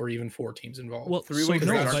 3 or even 4 teams involved. Well,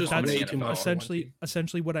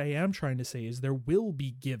 essentially what I am trying to say is there will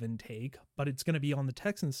be give and take, but it's going to be on the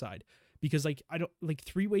Texans side, because like I don't like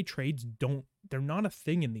 3-way trades they're not a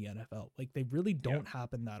thing in the NFL. Like they really don't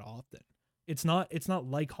happen that often. It's not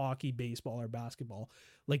like hockey, baseball, or basketball.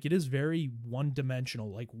 Like it is very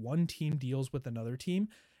one-dimensional. Like one team deals with another team,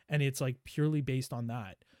 and it's like purely based on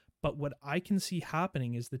that. But what I can see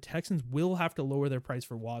happening is the Texans will have to lower their price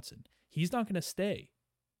for Watson. He's not going to stay,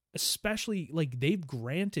 especially like they've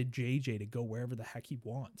granted JJ to go wherever the heck he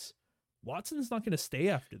wants. Watson's not going to stay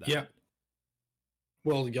after that. Yeah.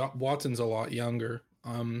 Well, Watson's a lot younger.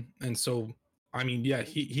 And so, I mean, yeah,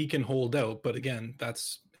 he can hold out, but again,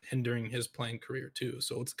 that's hindering his playing career too.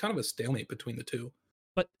 So it's kind of a stalemate between the two.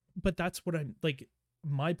 but that's what I'm like.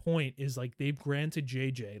 My point is like they've granted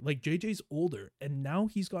JJ, like JJ's older, and now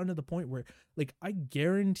he's gotten to the point where like I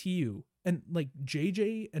guarantee you, and like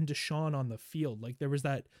JJ and Deshaun on the field, like there was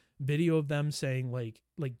that video of them saying like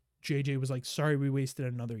JJ was like, sorry we wasted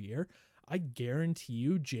another year. I guarantee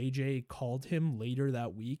you JJ called him later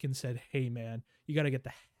that week and said, hey man, you got to get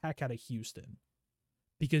the heck out of Houston.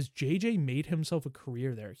 Because JJ made himself a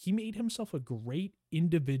career there. He made himself a great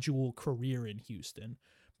individual career in Houston.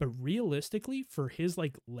 But realistically, for his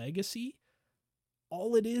like legacy,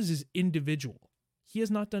 all it is individual. He has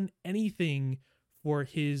not done anything for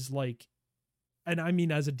his like, and I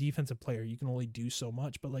mean, as a defensive player, you can only do so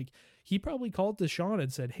much, but like he probably called Deshaun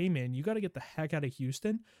and said, hey man, you got to get the heck out of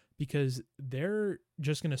Houston because they're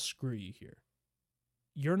just going to screw you here.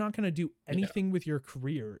 You're not going to do anything with your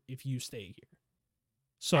career if you stay here.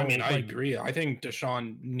 So I mean, I agree. I think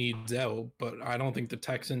Deshaun needs out, but I don't think the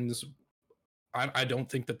Texans, I don't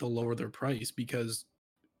think that they'll lower their price because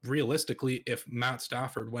realistically, if Matt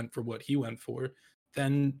Stafford went for what he went for,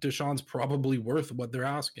 then Deshaun's probably worth what they're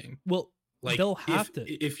asking. Well, like they'll have to.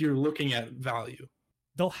 If you're looking at value,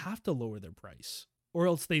 they'll have to lower their price or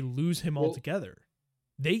else they lose him altogether.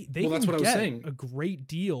 They can that's what I was get saying. A great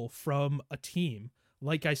deal from a team.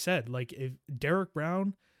 Like I said, like if Derek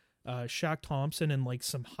Brown, Shaq Thompson, and like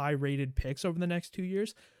some high rated picks over the next 2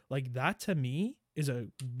 years, like that to me is a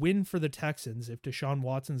win for the Texans if Deshaun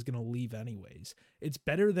Watson's going to leave anyways. It's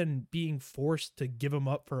better than being forced to give him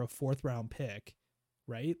up for a 4th round pick,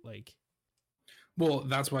 right? Like, well,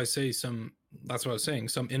 that's why I say that's what I was saying.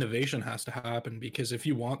 Some innovation has to happen because if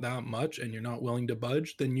you want that much and you're not willing to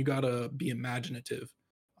budge, then you got to be imaginative.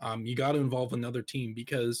 You got to involve another team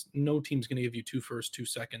because no team's going to give you 2 firsts, 2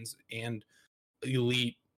 seconds, and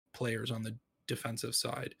elite players on the defensive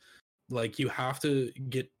side. Like you have to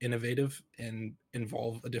get innovative and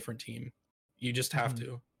involve a different team. You just have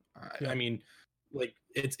to. I mean, like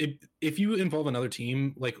if you involve another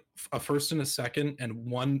team, like a first and a second and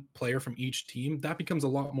 1 player from each team, that becomes a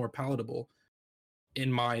lot more palatable,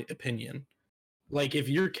 in my opinion. Like if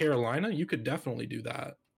you're Carolina, you could definitely do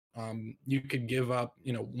that. You could give up,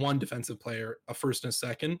 1 defensive player, a first and a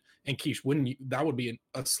second, and Keish, wouldn't you? That would be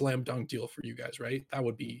a slam dunk deal for you guys, right? That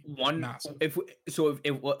would be massive. If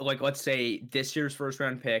like let's say this year's 1st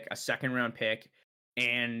round pick, a 2nd round pick,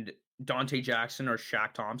 and Dante Jackson or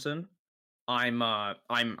Shaq Thompson, I'm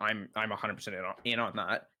 100% in on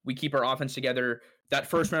that. We keep our offense together. That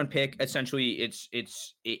 1st round pick essentially it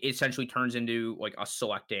essentially turns into like us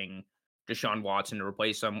selecting Deshaun Watson to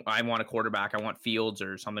replace him. I want a quarterback. I want Fields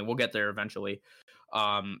or something. We'll get there eventually.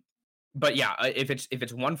 But yeah, if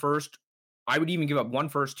it's 1 first, I would even give up 1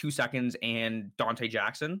 first, 2 seconds, and Dante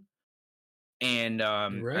Jackson, and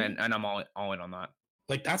right. and I'm all in on that.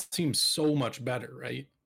 Like that seems so much better, right?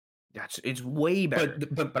 It's way better.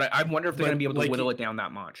 But I wonder if they're going to be able to whittle it down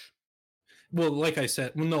that much. Well, like I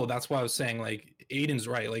said, no, that's why I was saying like Aiden's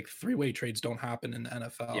right. Like 3-way trades don't happen in the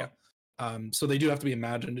NFL. Yeah. So they do have to be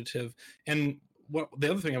imaginative. And what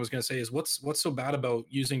the other thing I was going to say is what's so bad about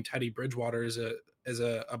using Teddy Bridgewater as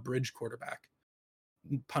a bridge quarterback?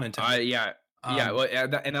 Pun intended. Yeah. Well,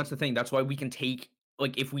 and that's the thing. That's why we can take,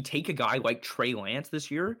 like, if we take a guy like Trey Lance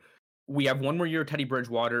this year, we have 1 more year of Teddy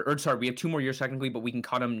Bridgewater, we have 2 more years technically, but we can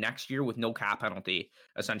cut him next year with no cap penalty,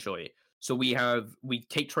 essentially. So we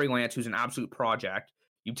take Trey Lance, who's an absolute project.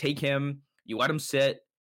 You take him, you let him sit.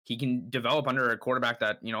 He can develop under a quarterback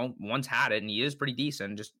that, once had it, and he is pretty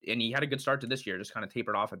decent. And he had a good start to this year, just kind of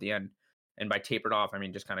tapered off at the end. And by tapered off, I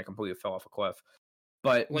mean just kind of completely fell off a cliff.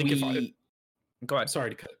 But like go ahead. Sorry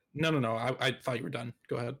to cut. No. I thought you were done.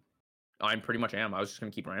 Go ahead. I pretty much am. I was just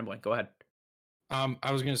going to keep rambling. Go ahead.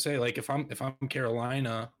 I was going to say, like, if I'm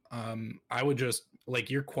Carolina, I would just, like,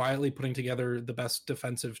 you're quietly putting together the best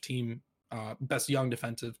defensive team, best young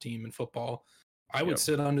defensive team in football. I would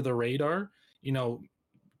sit under the radar,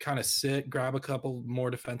 kind of grab a couple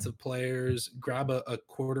more defensive players, grab a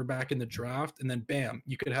quarterback in the draft, and then bam,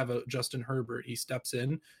 you could have a Justin Herbert. He steps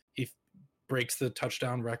in, he breaks the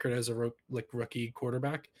touchdown record as a rookie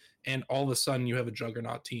quarterback, and all of a sudden you have a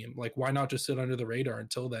juggernaut team. Like, why not just sit under the radar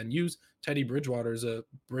until then? Use Teddy Bridgewater as a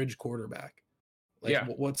bridge quarterback. Like,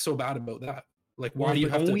 what's so bad about that? Like, why do you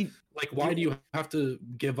have to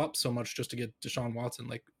give up so much just to get Deshaun Watson?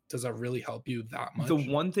 Like, does that really help you that much? The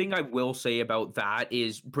one thing I will say about that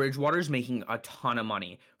is Bridgewater's making a ton of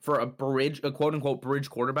money for a quote unquote bridge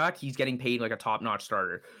quarterback. He's getting paid like a top notch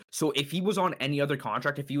starter. So if he was on any other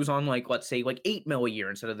contract, if he was on like, let's say like $8 million a year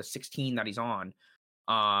instead of the 16 that he's on,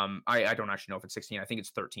 I don't actually know if it's 16. I think it's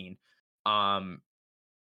 13. I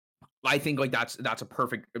think like that's a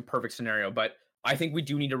perfect scenario, but I think we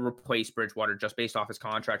do need to replace Bridgewater just based off his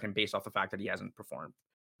contract and based off the fact that he hasn't performed.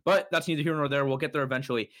 But that's neither here nor there. We'll get there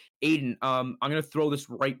eventually. Aiden, I'm gonna throw this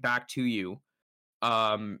right back to you.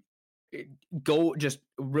 Go just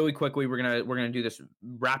really quickly. We're gonna do this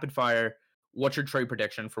rapid fire. What's your trade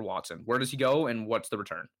prediction for Watson? Where does he go, and what's the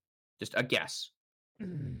return? Just a guess.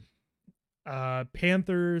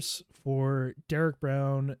 Panthers for Derek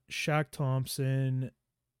Brown, Shaq Thompson,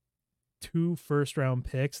 2 first-round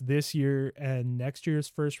picks this year and next year's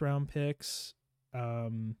first-round picks.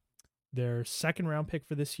 Their second-round pick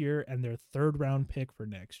for this year and their third-round pick for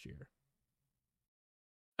next year.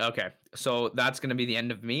 Okay, so that's going to be the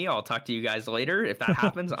end of me. I'll talk to you guys later. If that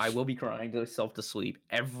happens, I will be crying myself to sleep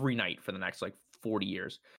every night for the next 40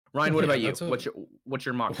 years. Ryan, what about you? What's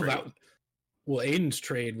your mock trade? Well, Aiden's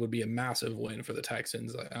trade would be a massive win for the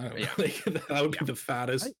Texans. I don't know. That would be the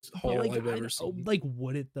fattest haul I've ever seen.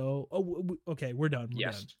 Would it though? Oh, okay, we're done.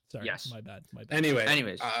 We're done. Sorry, yes. My bad.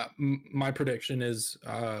 Anyways, my prediction is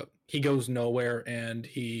he goes nowhere and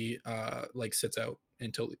he sits out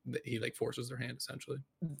until he forces their hand. Essentially,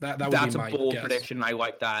 that's a bold prediction. I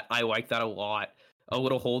like that. I like that a lot. A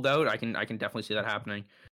little holdout. I can definitely see that happening.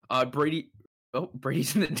 Brady. Oh,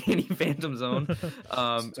 Brady's in the Danny Phantom zone.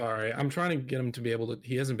 Sorry, I'm trying to get him to be able to.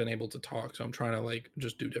 He hasn't been able to talk, so I'm trying to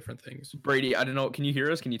just do different things. Brady, I don't know. Can you hear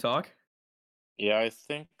us? Can you talk? Yeah, I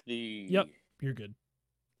think the. Yep, you're good.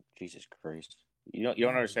 Jesus Christ! You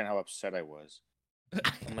don't understand how upset I was.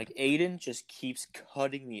 I'm like, Aiden just keeps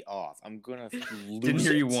cutting me off. I'm gonna lose. Didn't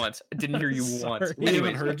hear you once. We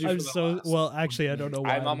haven't heard you. I'm so well. Actually, I don't know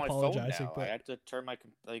why I'm on my phone now. But... I had to turn my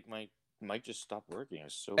mic just stopped working. It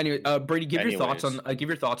was so. Anyway, Brady, give your thoughts on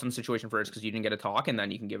the situation first because you didn't get to talk, and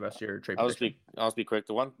then you can give us your trade. I'll speak quick.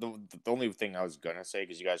 The only thing I was gonna say,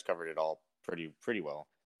 because you guys covered it all pretty well.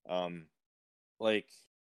 I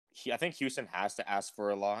think Houston has to ask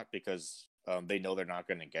for a lot because they know they're not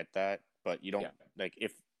gonna get that. But you don't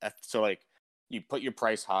you put your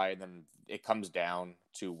price high, and then it comes down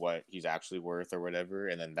to what he's actually worth or whatever,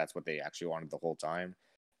 and then that's what they actually wanted the whole time.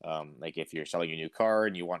 If you're selling a new car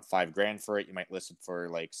and you want $5,000 for it, you might list it for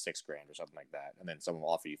 $6,000 or something like that. And then someone will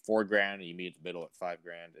offer you $4,000 and you meet at the middle at $5,000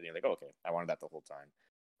 and you're like, oh, okay, I wanted that the whole time.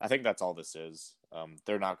 I think that's all this is.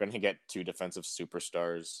 They're not going to get 2 defensive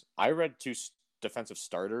superstars. I read 2 defensive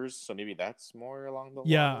starters, so maybe that's more along the lines.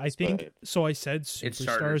 Yeah, I think so. I said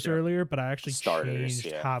superstars earlier, but I actually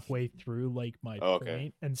changed halfway through my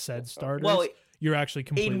point and said starters. Well, you're actually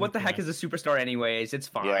completely Aiden, what the heck is a superstar anyways? It's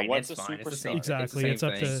fine. Yeah, what's it's a fine. superstar? It's the same. Exactly. It's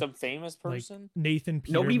up to some famous person. Nathan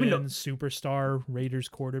Peterman, superstar, Raiders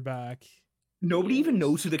quarterback. Nobody even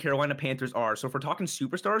knows who the Carolina Panthers are. So if we're talking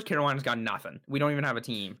superstars, Carolina's got nothing. We don't even have a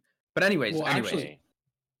team. But anyways, actually,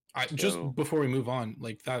 just before we move on,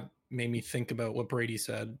 that made me think about what Brady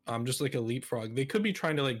said. Just like a leapfrog. They could be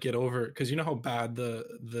trying to get over, because you know how bad the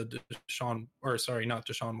not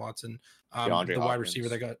Deshaun Watson, the wide receiver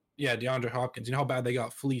that got DeAndre Hopkins. You know how bad they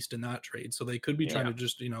got fleeced in that trade. So they could be trying to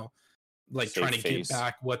just trying to get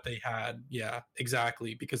back what they had. Yeah,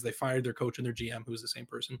 exactly, because they fired their coach and their GM, who's the same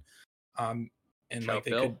person. And they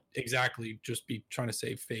could exactly just be trying to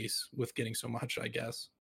save face with getting so much, I guess.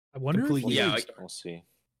 I wonder we'll see.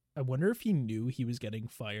 I wonder if he knew he was getting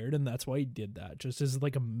fired, and that's why he did that. Just as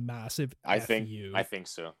a massive. I think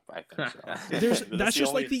so. That's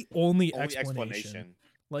just the only explanation.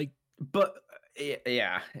 But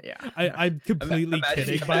yeah. I'm completely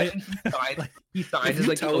kidding. He signs as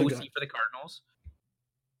the OC for the Cardinals.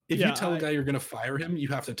 If you tell a guy you're going to fire him, you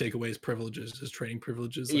have to take away his privileges, his trading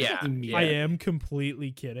privileges. I am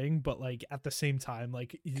completely kidding, but at the same time,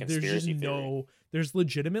 there's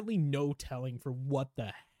legitimately no telling for what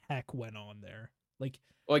the heck went on there.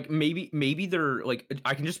 Maybe they're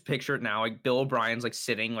I can just picture it now. Bill O'Brien's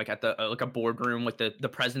sitting at the a boardroom with the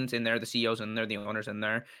president's in there, the CEO's in there, the owner's in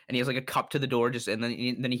there, and he has a cup to the door and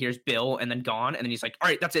then he hears Bill and then gone, and then he's like, all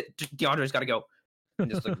right, that's it. DeAndre's got to go. And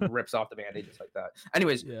just rips off the Band-Aid just like that.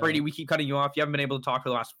 Anyways, Brady, we keep cutting you off. You haven't been able to talk for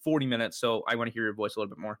the last 40 minutes, so I want to hear your voice a little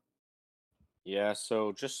bit more. Yeah,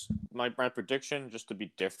 so just my prediction, just to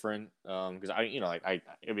be different, because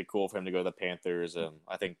it'd be cool for him to go to the Panthers.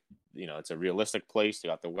 I think it's a realistic place. They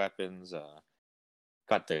got the weapons,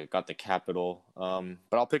 got the capital.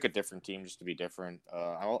 But I'll pick a different team just to be different.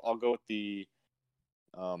 I'll go with the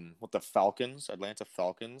Falcons, Atlanta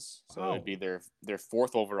Falcons. So it'd be their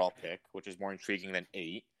 4th overall pick, which is more intriguing than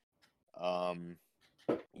 8.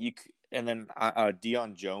 And then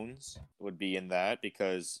Deion Jones would be in that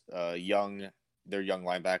because their young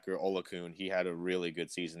linebacker Olakun, he had a really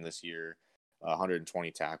good season this year,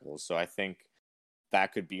 120 tackles. So I think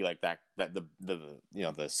that could be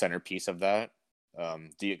the centerpiece of that.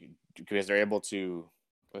 Because they're able to,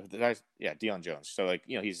 Deion Jones. So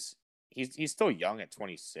he's still young at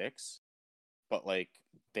 26, but like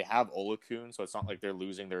they have Olakun, so it's not like they're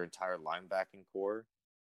losing their entire linebacking core.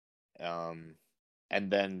 And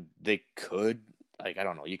then they could, like, I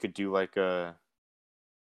don't know, you can do like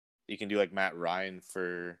Matt Ryan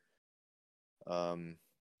for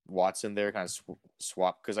Watson there, kind of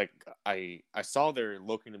swap, because like I saw they're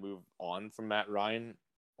looking to move on from Matt Ryan,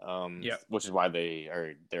 which is why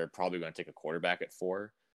they're probably going to take a quarterback at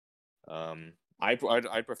 4. I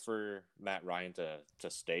prefer Matt Ryan to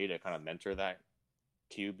stay to kind of mentor that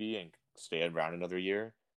QB and stay around another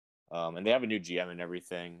year. And they have a new GM and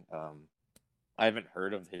everything. I haven't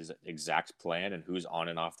heard of his exact plan and who's on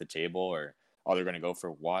and off the table, or are they going to go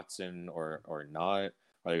for Watson or not?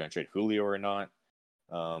 Are they going to trade Julio or not?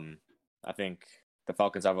 I think the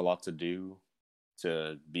Falcons have a lot to do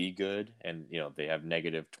to be good, and they have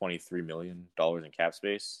negative $23 million in cap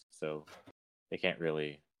space, so they can't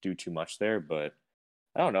really do too much there. But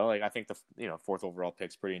I don't know. Like, I think the 4th overall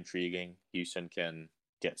pick's pretty intriguing. Houston can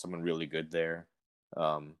get someone really good there.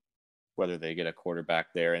 Whether they get a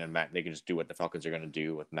quarterback there, and then they can just do what the Falcons are going to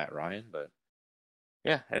do with Matt Ryan. But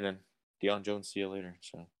yeah, and then Deion Jones, see you later.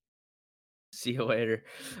 So see you later.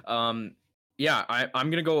 Yeah,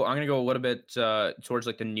 I'm gonna go a little bit towards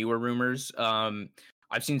like the newer rumors.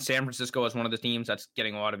 I've seen San Francisco as one of the teams that's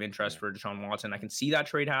getting a lot of interest for Deshaun Watson. I can see that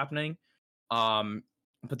trade happening.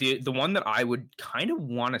 But the one that I would kind of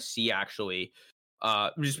want to see, actually,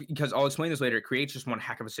 just because I'll explain this later, it creates just one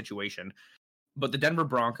heck of a situation. But the Denver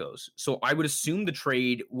Broncos. So I would assume the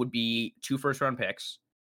trade would be 2 first-round picks.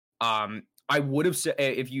 I would have said,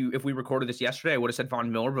 if we recorded this yesterday, I would have said Von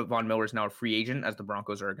Miller, but Von Miller is now a free agent, as the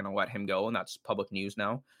Broncos are going to let him go, and that's public news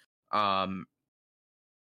now.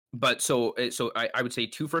 But so I would say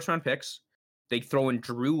 2 first-round picks. They throw in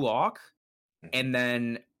Drew Lock, and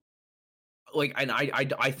then like, and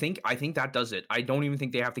I think that does it. I don't even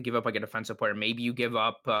think they have to give up like a defensive player. Maybe you give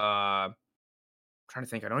up. I'm trying to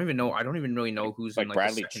think. I don't even really know who's like in like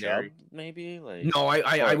Bradley the secondary. Chubb, maybe. Like, no,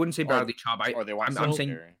 I wouldn't say Bradley Chubb. Or they want I'm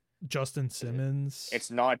saying Justin Simmons.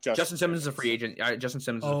 It's not Justin Simmons is a free agent. Justin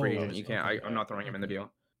Simmons is a free agent. You can't. Okay. I'm not throwing him in the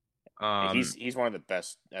deal. He's one of the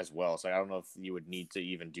best as well. So I don't know if you would need to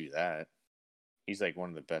even do that. He's like one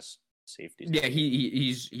of the best safeties. Yeah,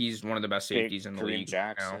 he's one of the best safeties in the league.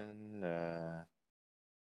 Jackson.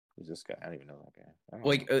 Who's this guy? I don't even know that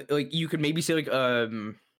guy. Like you could maybe say like I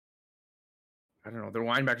don't know. Their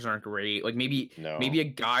linebackers aren't great. Like maybe a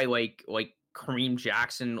guy like Kareem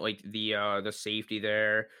Jackson, like the safety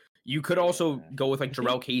there. You could also go with like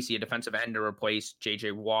Jarrell Casey, a defensive end, to replace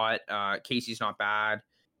JJ Watt. Casey's not bad.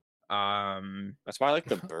 That's why I like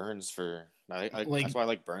the Burns for. That's why I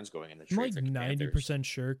like Burns going in the trade. I'm like 90%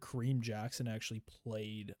 sure Kareem Jackson actually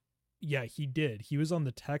played. Yeah, he did. He was on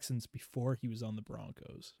the Texans before he was on the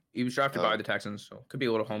Broncos. He was drafted by the Texans, so could be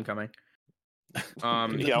a little homecoming. Yeah, I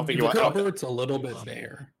don't think it's a little bit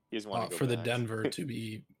bare for the back. Denver to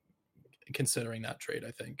be considering that trade,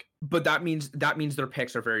 I think. But that means their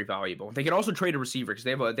picks are very valuable. They could also trade a receiver because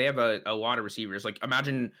they have a lot of receivers. Like,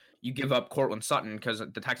 imagine you give up Cortland Sutton because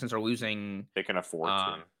the Texans are losing. They can afford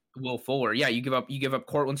to. Will Fuller. Yeah, you give up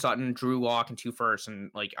Cortland Sutton, Drew Lock, and 2 firsts,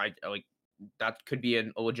 and like that could be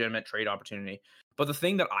a legitimate trade opportunity. But the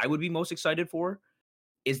thing that I would be most excited for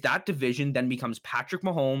is that division then becomes Patrick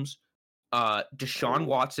Mahomes, Deshaun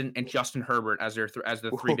Watson, and Justin Herbert as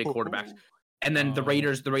the 3 big quarterbacks. And then the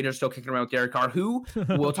Raiders still kicking around with Derek Carr, who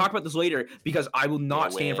we'll talk about this later because I will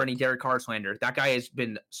not stand for any Derek Carr slander. That guy has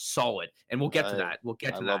been solid, and we'll get to that. We'll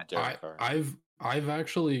get to that. I've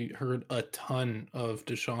actually heard a ton of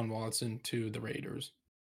Deshaun Watson to the Raiders,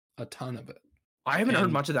 a ton of it. I haven't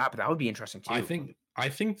heard much of that, but that would be interesting too. I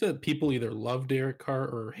think that people either love Derek Carr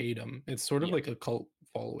or hate him. It's sort of like a cult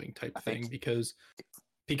following type thing because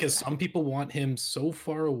some people want him so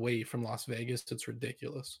far away from Las Vegas, it's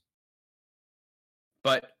ridiculous.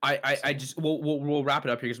 But I just we'll wrap it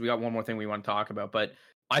up here because we got one more thing we want to talk about. But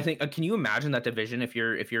I think can you imagine that division if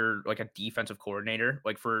you're like a defensive coordinator,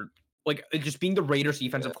 like for like just being the Raiders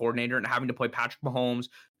defensive coordinator and having to play Patrick Mahomes,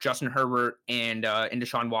 Justin Herbert, and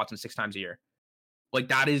Deshaun Watson 6 times a year. Like,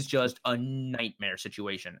 that is just a nightmare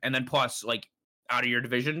situation. And then plus, like, out of your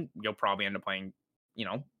division, you'll probably end up playing,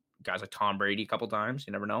 guys like Tom Brady a couple times.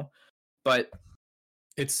 You never know. But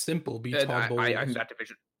it's simple. Be Todd Bowles. I think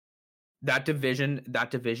that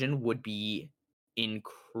division would be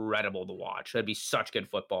incredible to watch. That'd be such good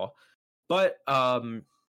football. But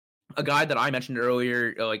a guy that I mentioned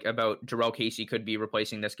earlier, like about Jarrell Casey could be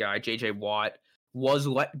replacing this guy, JJ Watt, was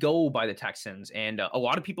let go by the Texans. And a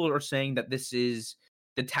lot of people are saying that this is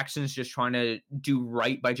the Texans just trying to do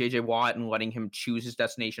right by JJ Watt and letting him choose his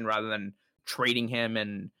destination rather than trading him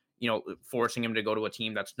and, forcing him to go to a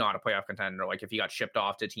team that's not a playoff contender. Like if he got shipped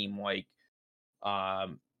off to a team like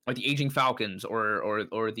like the aging Falcons or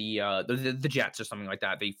the Jets or something like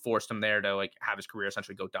that. They forced him there to like have his career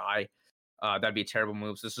essentially go die. That'd be a terrible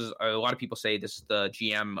move. So this is a lot of people say this is the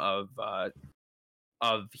GM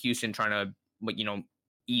of Houston trying to, like,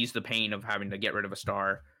 ease the pain of having to get rid of a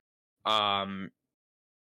star.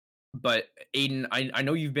 But Aiden, I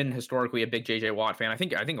know you've been historically a big JJ Watt fan. I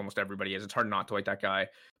think almost everybody is. It's hard not to like that guy.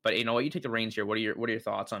 But Aiden, I'll let you take the reins here. What are your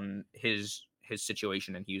thoughts on his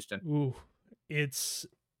situation in Houston? Ooh, it's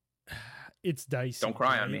dicey. Don't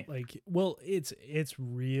cry right? on me. Like, well, it's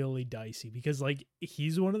really dicey because like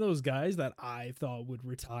he's one of those guys that I thought would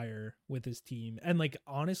retire with his team. And like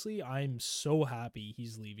honestly, I'm so happy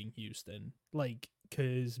he's leaving Houston. Like,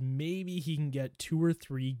 cuz maybe he can get 2 or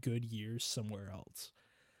 3 good years somewhere else.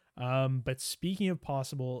 But speaking of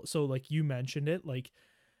possible, so like you mentioned it, like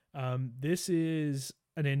this is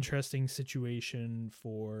an interesting situation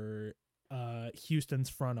for Houston's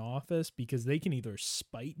front office because they can either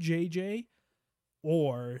spite JJ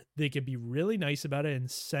or they could be really nice about it and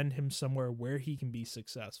send him somewhere where he can be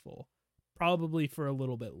successful, probably for a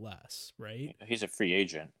little bit less, right? He's a free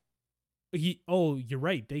agent. You're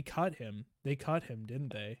right. They cut him,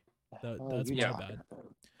 didn't they? That's my bad.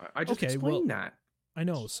 I just explained that. I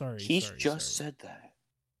know. Sorry. He's just said that.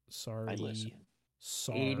 Sorry.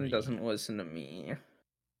 Sorry. Aiden doesn't listen to me.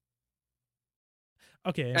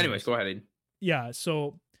 Okay. Anyways, go ahead, Aiden. Yeah.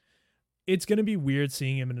 So it's going to be weird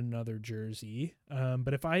seeing him in another jersey.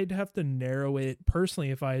 But if I'd have to narrow it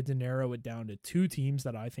personally, if I had to narrow it down to 2 teams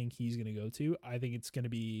that I think he's going to go to, I think it's going to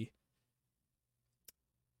be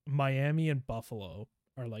Miami and Buffalo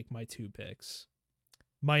are like my 2 picks.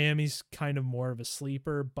 Miami's kind of more of a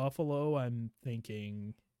sleeper. Buffalo, I'm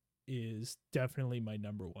thinking, is definitely my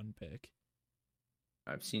number 1 pick.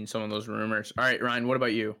 I've seen some of those rumors. All right, Ryan, what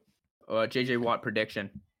about you? JJ Watt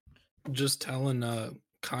prediction. Just telling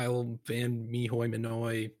Kyle Van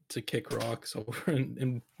Manoy to kick rocks over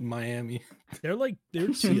in Miami. They're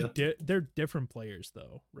they're different players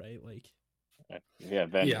though, right? Like, they're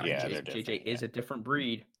different. JJ is a different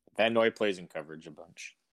breed. Van Noy plays in coverage a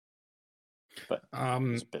bunch. But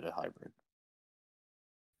it's a bit of hybrid.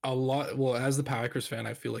 A lot. Well, as the Packers fan,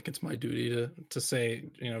 I feel like it's my duty to say,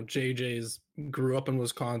 JJ's grew up in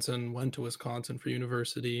Wisconsin, went to Wisconsin for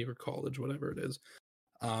university or college, whatever it is.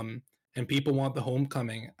 And people want the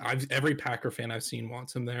homecoming. Every Packer fan I've seen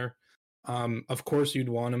wants him there. Of course you'd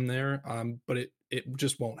want him there, but it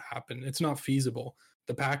just won't happen. It's not feasible.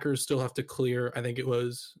 The Packers still have to clear, I think it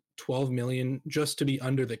was $12 million just to be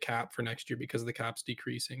under the cap for next year because the cap's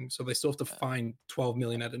decreasing. So they still have to find $12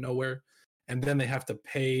 million out of nowhere. And then they have to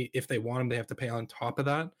pay, if they want him, they have to pay on top of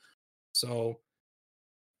that. So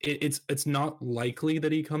it's not likely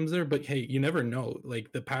that he comes there, but hey, you never know.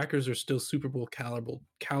 Like the Packers are still Super Bowl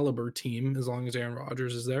caliber team as long as Aaron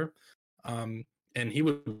Rodgers is there. And he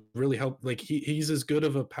would really help. Like he's as good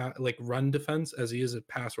of a run defense as he is a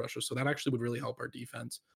pass rusher. So that actually would really help our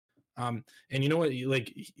defense. And you know what?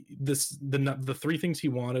 Like the 3 things he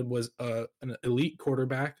wanted was an elite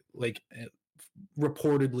quarterback, like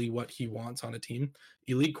reportedly what he wants on a team: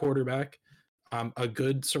 elite quarterback, a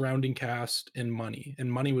good surrounding cast, and money.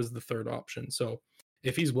 And money was the 3rd option. So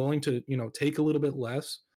if he's willing to, take a little bit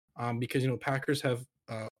less, because Packers have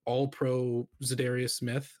all-pro Zadarius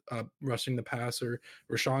Smith rushing the passer.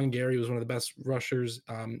 Rashawn Gary was one of the best rushers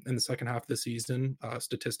in the second half of the season,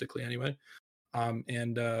 statistically anyway.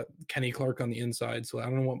 And Kenny Clark on the inside. So I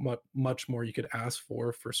don't know what much more you could ask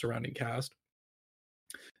for surrounding cast.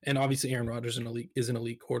 And obviously Aaron Rodgers is an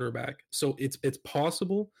elite quarterback. So it's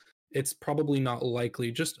possible. It's probably not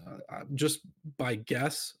likely. Just by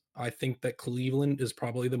guess, I think that Cleveland is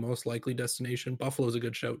probably the most likely destination. Buffalo's a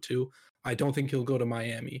good shout too. I don't think he'll go to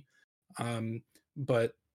Miami,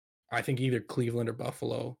 but I think either Cleveland or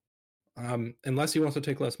Buffalo. Unless he wants to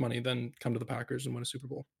take less money, then come to the Packers and win a Super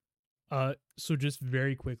Bowl. So just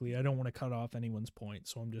very quickly, I don't want to cut off anyone's point,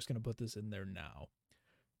 so I'm just going to put this in there now.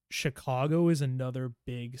 Chicago is another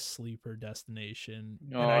big sleeper destination.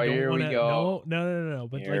 Oh, here we go. No.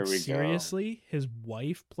 But like seriously, his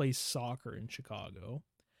wife plays soccer in Chicago,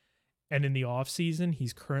 and in the off season,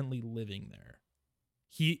 he's currently living there.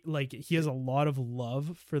 He has a lot of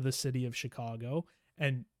love for the city of Chicago,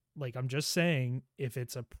 and like I'm just saying, if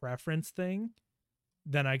it's a preference thing,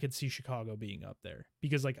 then I could see Chicago being up there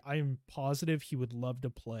because like I'm positive he would love to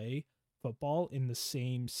play football in the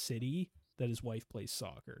same city that his wife plays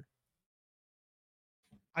soccer.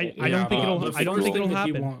 I don't think it'll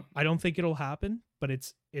happen. I don't think it'll happen, but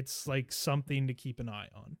it's like something to keep an eye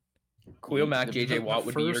on. Khalil Mack, JJ Watt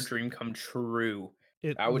would be your dream come true.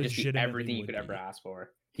 That would just be everything you could ever ask for.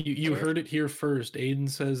 You heard it here first. Aiden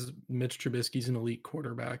says Mitch Trubisky's an elite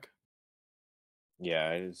quarterback.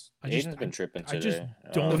 Yeah, Aiden's been tripping today. I just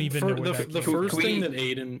don't even know where the first thing that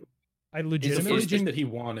Aiden. The first thing that he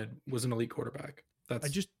wanted was an elite quarterback. I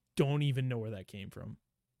just don't even know where that came from.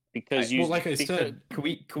 Because like I said,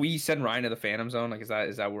 can we send Ryan to the Phantom Zone? Like, is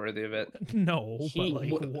that worthy of it? No, but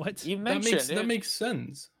like what? You mentioned that makes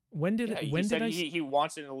sense. When did he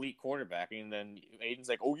wants an elite quarterback, and then Aiden's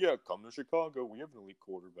like, "Oh yeah, come to Chicago. We have an elite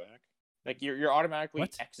quarterback." Like you're automatically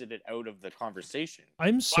exited out of the conversation.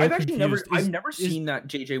 I'm so confused. I've never seen that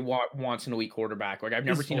JJ Watt wants an elite quarterback. Like I've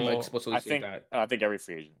never seen him explicitly say that. I think every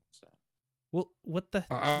free agent. So. Well, what the?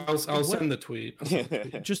 I'll send the tweet.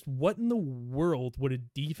 Just what in the world would a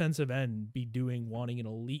defensive end be doing wanting an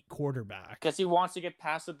elite quarterback? Because he wants to get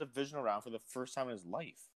past the divisional round for the first time in his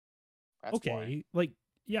life. That's okay, why. Like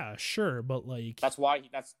yeah, sure, but like that's why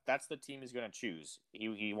that's the team he's going to choose.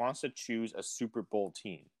 He wants to choose a Super Bowl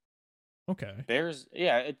team. Okay. Bears,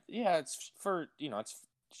 it's for it's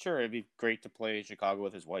sure it'd be great to play Chicago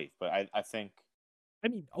with his wife, but I think. I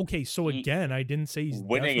mean, okay, so again, I didn't say he's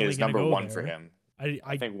winning is number one for him.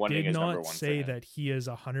 I think winning did not say that he is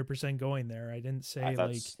 100% going there. I didn't say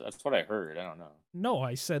that's what I heard. I don't know. No,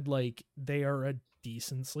 I said like they are a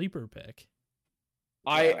decent sleeper pick.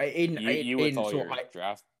 Draft.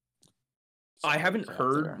 I haven't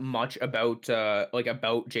heard much about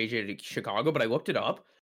about JJ to Chicago, but I looked it up.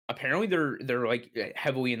 Apparently, they're like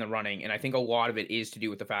heavily in the running, and I think a lot of it is to do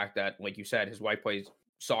with the fact that, like you said, his wife plays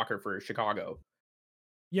soccer for Chicago.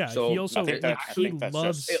 Yeah, so he also loves a sleeper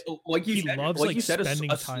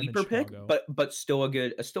pick, but still a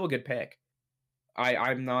good pick.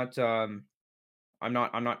 I'm not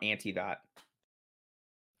anti that.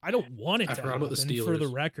 I don't want it to happen. For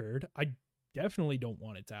the record, I definitely don't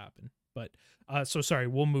want it to happen. But so sorry,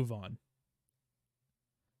 we'll move on.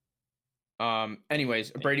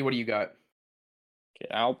 Anyways, Brady, what do you got?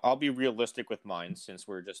 Okay, I'll be realistic with mine since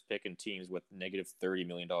we're just picking teams with negative $30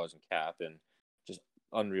 million in cap and just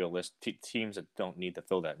unrealistic teams that don't need to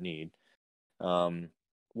fill that need.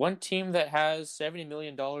 One team that has $70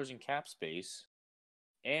 million in cap space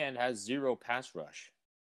and has zero pass rush.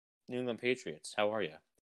 New England Patriots. How are you?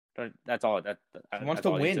 That's all. He wants to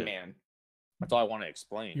win, man. That's all I want to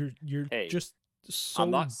explain. You're just so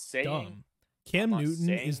I'm not saying, dumb. Cam Newton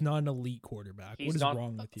is not an elite quarterback. What is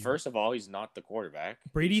wrong with you? First of all, he's not the quarterback.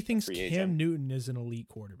 Brady thinks Cam Newton is an elite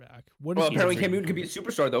quarterback. Apparently Cam Newton could be a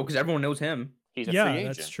superstar though, because everyone knows him. He's a free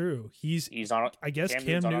agent. That's true. He's on. I guess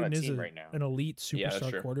Cam Newton is an elite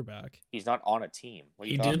superstar quarterback. He's not on a team.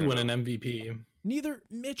 He did win an MVP. Neither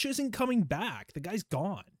Mitch isn't coming back. The guy's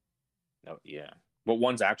gone. No, yeah, but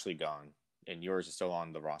one's actually gone, and yours is still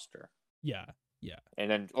on the roster. Yeah. And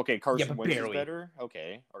then Carson Wentz is better.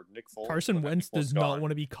 Okay, or Nick Foles. Carson Wentz does not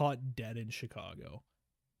want to be caught dead in Chicago.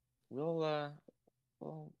 Well,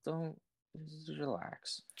 don't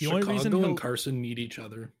relax. Chicago and Carson need each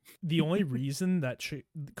other. The only reason that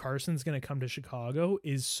Carson's going to come to Chicago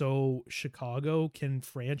is so Chicago can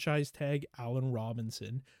franchise tag Allen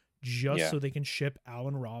Robinson, so they can ship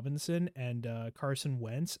Allen Robinson and Carson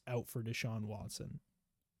Wentz out for Deshaun Watson.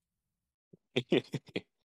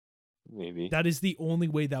 Maybe. That is the only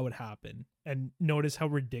way that would happen. And notice how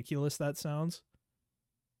ridiculous that sounds.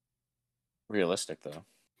 Realistic, though.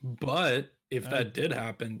 But if that did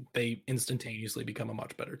happen, they instantaneously become a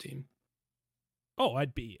much better team. Oh,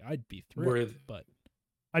 I'd be thrilled, but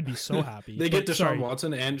I'd be so happy. They get Deshaun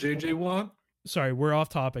Watson and JJ Watt. Sorry, we're off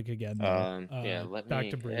topic again. Back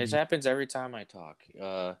to Brady. It happens every time I talk.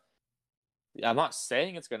 I'm not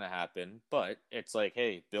saying it's going to happen, but it's like,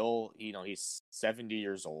 hey, Bill, he's 70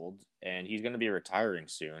 years old and he's going to be retiring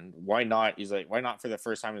soon. Why not? He's like, why not for the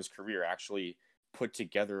first time in his career actually put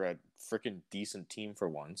together a freaking decent team for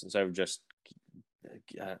once instead of just,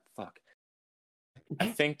 I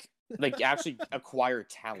think actually acquire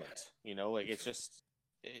talent, like it's just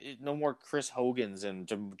no more Chris Hogan's and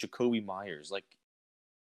Jacoby Myers. Like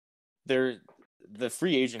the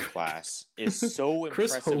free agent class is so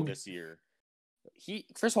impressive this year.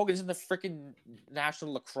 Chris Hogan's in the freaking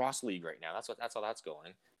National Lacrosse League right now. That's how that's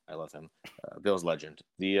going. I love him. Bill's legend.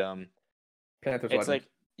 The Panthers it's legend. like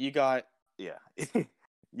you got you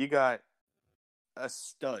got a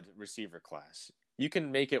stud receiver class. You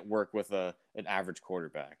can make it work with an average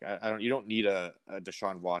quarterback. You don't need a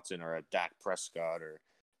Deshaun Watson or a Dak Prescott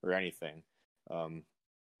or anything.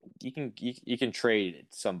 You can trade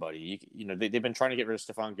somebody. They've been trying to get rid of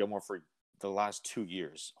Stephon Gilmore for the last 2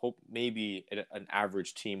 years. Hope maybe an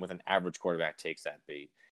average team with an average quarterback takes that bait.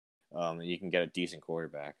 And you can get a decent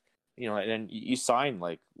quarterback. And then you sign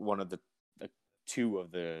like one of the two of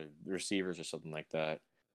the receivers or something like that.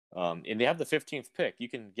 And they have the 15th pick. You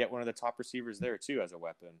can get one of the top receivers there too as a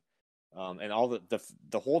weapon. And all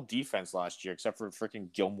the whole defense last year, except for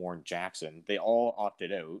freaking Gilmore and Jackson, they all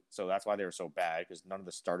opted out. So that's why they were so bad, because none of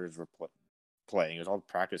the starters were playing. It was all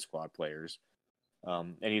practice squad players.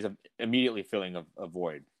 And he's immediately filling a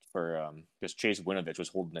void for because Chase Winovich was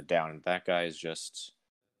holding it down, and that guy is just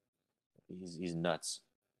he's nuts.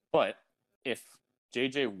 But if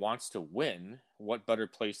JJ wants to win, what better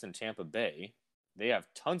place than Tampa Bay? They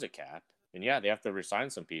have tons of cap, and yeah, they have to resign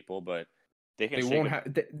some people, but they won't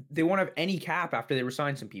have any cap after they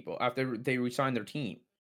resign some people, after they resign their team.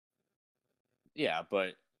 Yeah,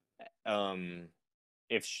 but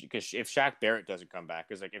if Shaq Barrett doesn't come back,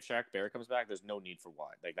 because like if Shaq Barrett comes back, there's no need for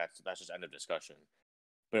Watt. Like that's just end of discussion.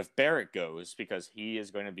 But if Barrett goes, because he is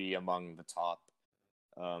going to be among the top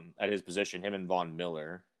at his position, him and Von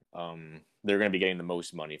Miller, they're going to be getting the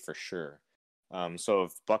most money for sure. So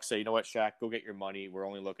if Bucks say, you know what, Shaq, go get your money. We're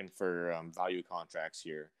only looking for value contracts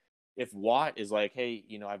here. If Watt is like, hey,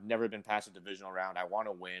 I've never been past a divisional round. I want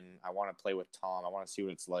to win. I want to play with Tom. I want to see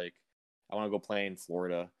what it's like. I want to go play in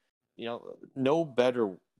Florida. No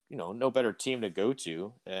better team to go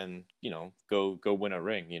to and, go win a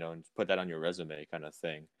ring, and put that on your resume kind of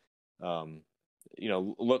thing.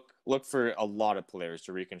 Look for a lot of players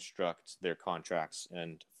to reconstruct their contracts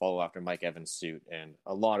and follow after Mike Evans' suit, and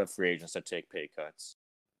a lot of free agents that take pay cuts.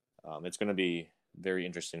 It's going to be very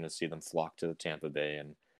interesting to see them flock to the Tampa Bay,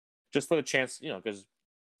 and just for the chance, because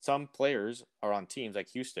some players are on teams like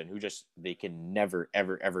Houston who they can never,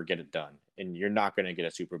 ever, ever get it done. And you're not going to get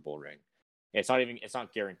a Super Bowl ring. It's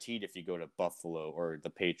not guaranteed if you go to Buffalo or the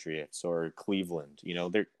Patriots or Cleveland.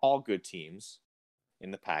 They're all good teams in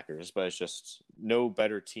the Packers, but it's just no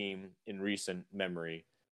better team in recent memory,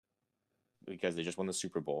 because they just won the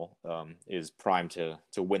Super Bowl, is primed to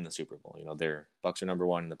win the Super Bowl. Their Bucks are number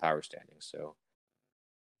one in the power standings. So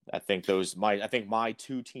I think my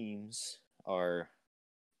two teams are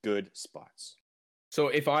good spots. So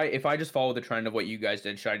if I just follow the trend of what you guys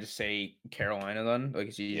did, should I just say Carolina then? Like,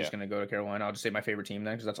 is he just gonna go to Carolina? I'll just say my favorite team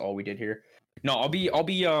then, because that's all we did here. No, I'll be.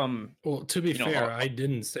 Well, to be fair, I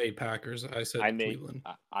didn't say Packers. I said Cleveland.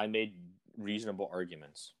 I made reasonable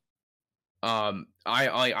arguments. It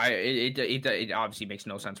obviously makes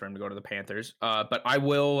no sense for him to go to the Panthers. But I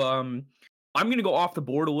will. I'm gonna go off the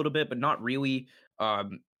board a little bit, but not really.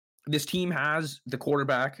 This team has the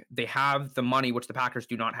quarterback. They have the money, which the Packers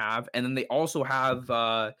do not have, and then they also have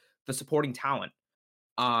the supporting talent.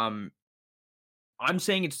 I'm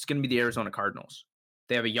saying it's going to be the Arizona Cardinals.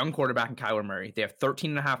 They have a young quarterback in Kyler Murray. They have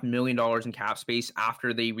 $13.5 million in cap space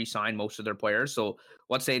after they re-sign most of their players. So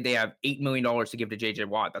let's say they have $8 million to give to JJ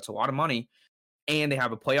Watt. That's a lot of money. And they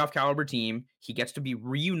have a playoff caliber team. He gets to be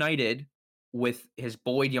reunited with his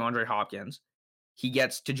boy DeAndre Hopkins. He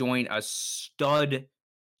gets to join a stud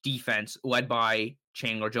defense led by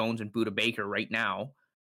Chandler Jones and Budda Baker right now.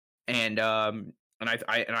 And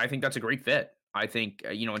I think that's a great fit. I think,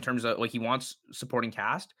 in terms of like he wants supporting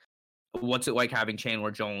cast, what's it like having Chandler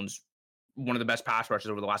Jones, one of the best pass rushers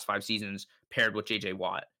over the last 5 seasons, paired with JJ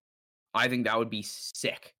Watt? I think that would be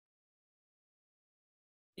sick.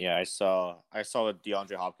 Yeah, I saw the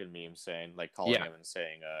DeAndre Hopkins meme saying, like, calling him and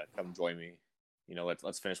saying, come join me.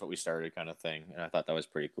 Let's finish what we started, kind of thing. And I thought that was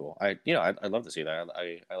pretty cool. I'd love to see that.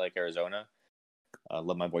 I like Arizona. I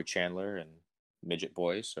love my boy Chandler and Midget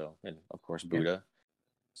Boy. So, and of course Budda. Yeah.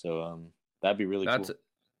 So that'd be really cool.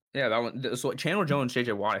 Yeah, that one. So Chandler Jones,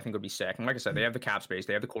 JJ Watt, I think would be sick. And like I said, they have the cap space,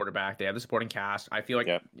 they have the quarterback, they have the supporting cast. I feel like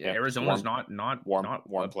Arizona's not warm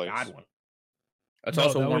a place. Bad one. It's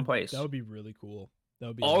also a warm place. That would be really cool. That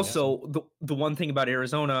would be also awesome. The one thing about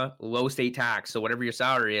Arizona, low state tax. So whatever your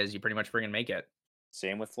salary is, you pretty much friggin' make it.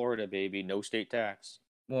 Same with Florida, baby. No state tax.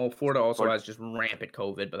 Well, Florida also has just rampant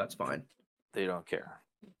COVID, but that's fine. They don't care.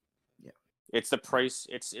 Yeah. It's the price.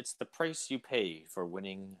 It's the price you pay for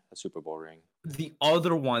winning a Super Bowl ring. The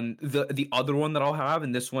other one, the other one that I'll have,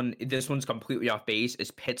 and this one's completely off base, is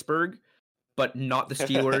Pittsburgh, but not the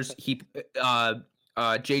Steelers.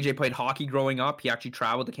 JJ played hockey growing up. He actually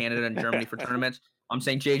traveled to Canada and Germany for tournaments. I'm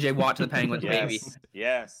saying JJ Watt to the Penguins, baby.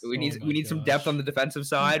 Yes. We need some depth on the defensive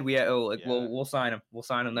side. We'll sign him. We'll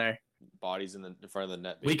sign him there. Bodies in front of the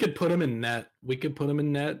net. Baby. We could put him in net.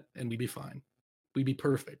 And we'd be fine. We'd be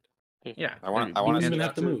perfect. Yeah. I want to even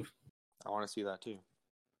have to move. I want to see that too.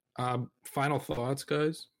 Final thoughts,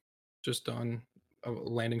 guys. Just on a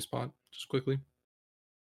landing spot, just quickly.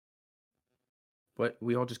 But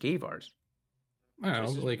we all just gave ours. I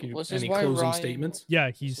don't know, like any closing statements. Yeah,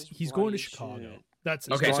 he's going to Chicago. That's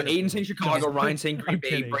okay. So Aiden's saying Chicago, Ryan's saying Green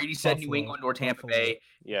Bay, Brady said Buffalo, New England or Tampa Bay.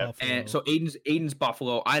 Yeah, Buffalo. And so Aiden's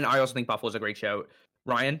Buffalo. I also think Buffalo's a great shout.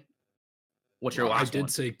 Ryan, what's your last one?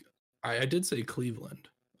 I did say Cleveland.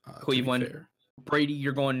 Cleveland. Brady,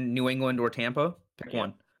 you're going New England or Tampa? Pick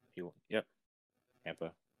one. Yep.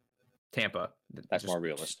 Tampa. Tampa. That's more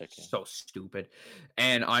realistic. So stupid.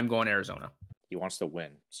 And I'm going Arizona. He wants to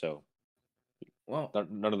win, so well,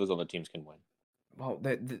 none of those other teams can win. Well,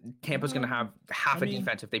 Tampa's going to have half a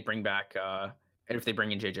defense if they bring back if they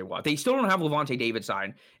bring in JJ Watt. They still don't have Levante David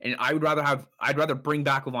signed, and I'd rather bring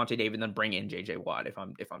back Levante David than bring in JJ Watt if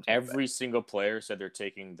I'm every single player said they're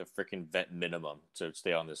taking the freaking vet minimum to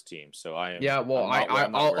stay on this team. So I am. Yeah, well,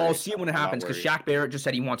 I'll see it when it happens because Shaq Barrett just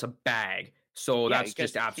said he wants a bag. So that's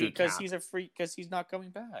just absolute because he's a freak because he's not coming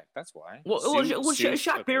back. That's why. Well,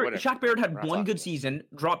 Shaq Barrett had one good season,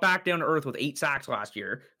 dropped back down to earth with 8 sacks last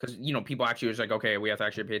year because people actually was like, okay, we have to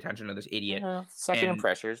actually pay attention to this idiot. Second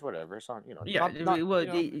pressures, whatever. It's not,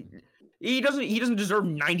 he doesn't deserve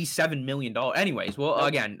 $97 million. Anyways, well,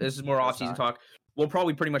 again, this is more offseason talk. We'll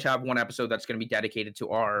probably pretty much have one episode that's going to be dedicated to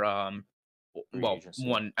our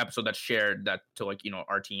one episode that's shared that to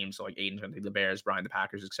our teams, so Aiden's going to take the Bears, Brian the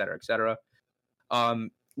Packers, et cetera.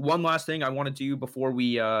 One last thing I want to do before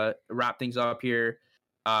we wrap things up here.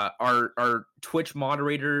 Our Twitch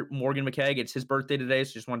moderator, Morgan McKegg, it's his birthday today,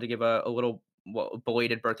 so just wanted to give a little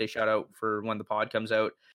belated birthday shout out for when the pod comes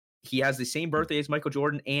out. He has the same birthday as Michael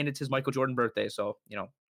Jordan, and it's his Michael Jordan birthday, so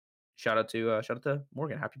shout out to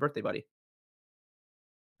Morgan. Happy birthday, buddy.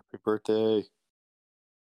 Happy birthday.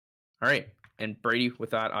 All right, and Brady, with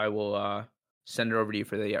that, I will send it over to you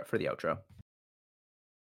for the outro.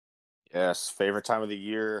 Yes, favorite time of the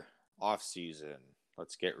year, off season.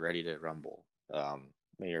 Let's get ready to rumble.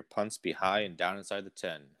 May your punts be high and down inside the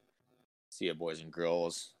 10. See ya, boys and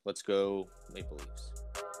girls. Let's go Maple Leafs.